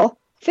tips, people.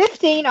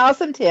 15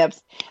 awesome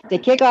tips to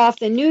kick off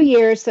the new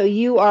year so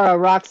you are a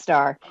rock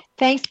star.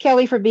 Thanks,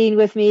 Kelly, for being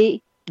with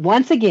me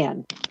once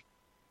again.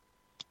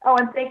 Oh,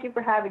 and thank you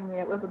for having me.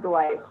 It was a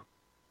delight.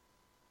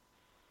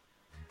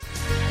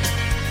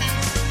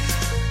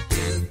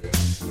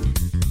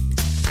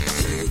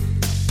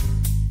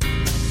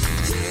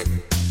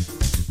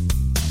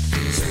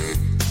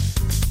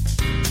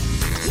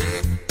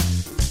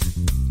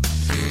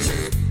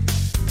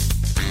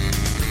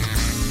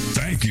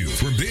 Thank you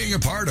for being a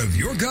part of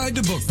Your Guide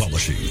to Book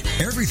Publishing.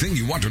 Everything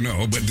you want to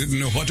know but didn't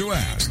know what to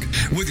ask.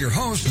 With your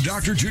host,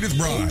 Dr. Judith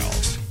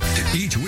Briles. Each week,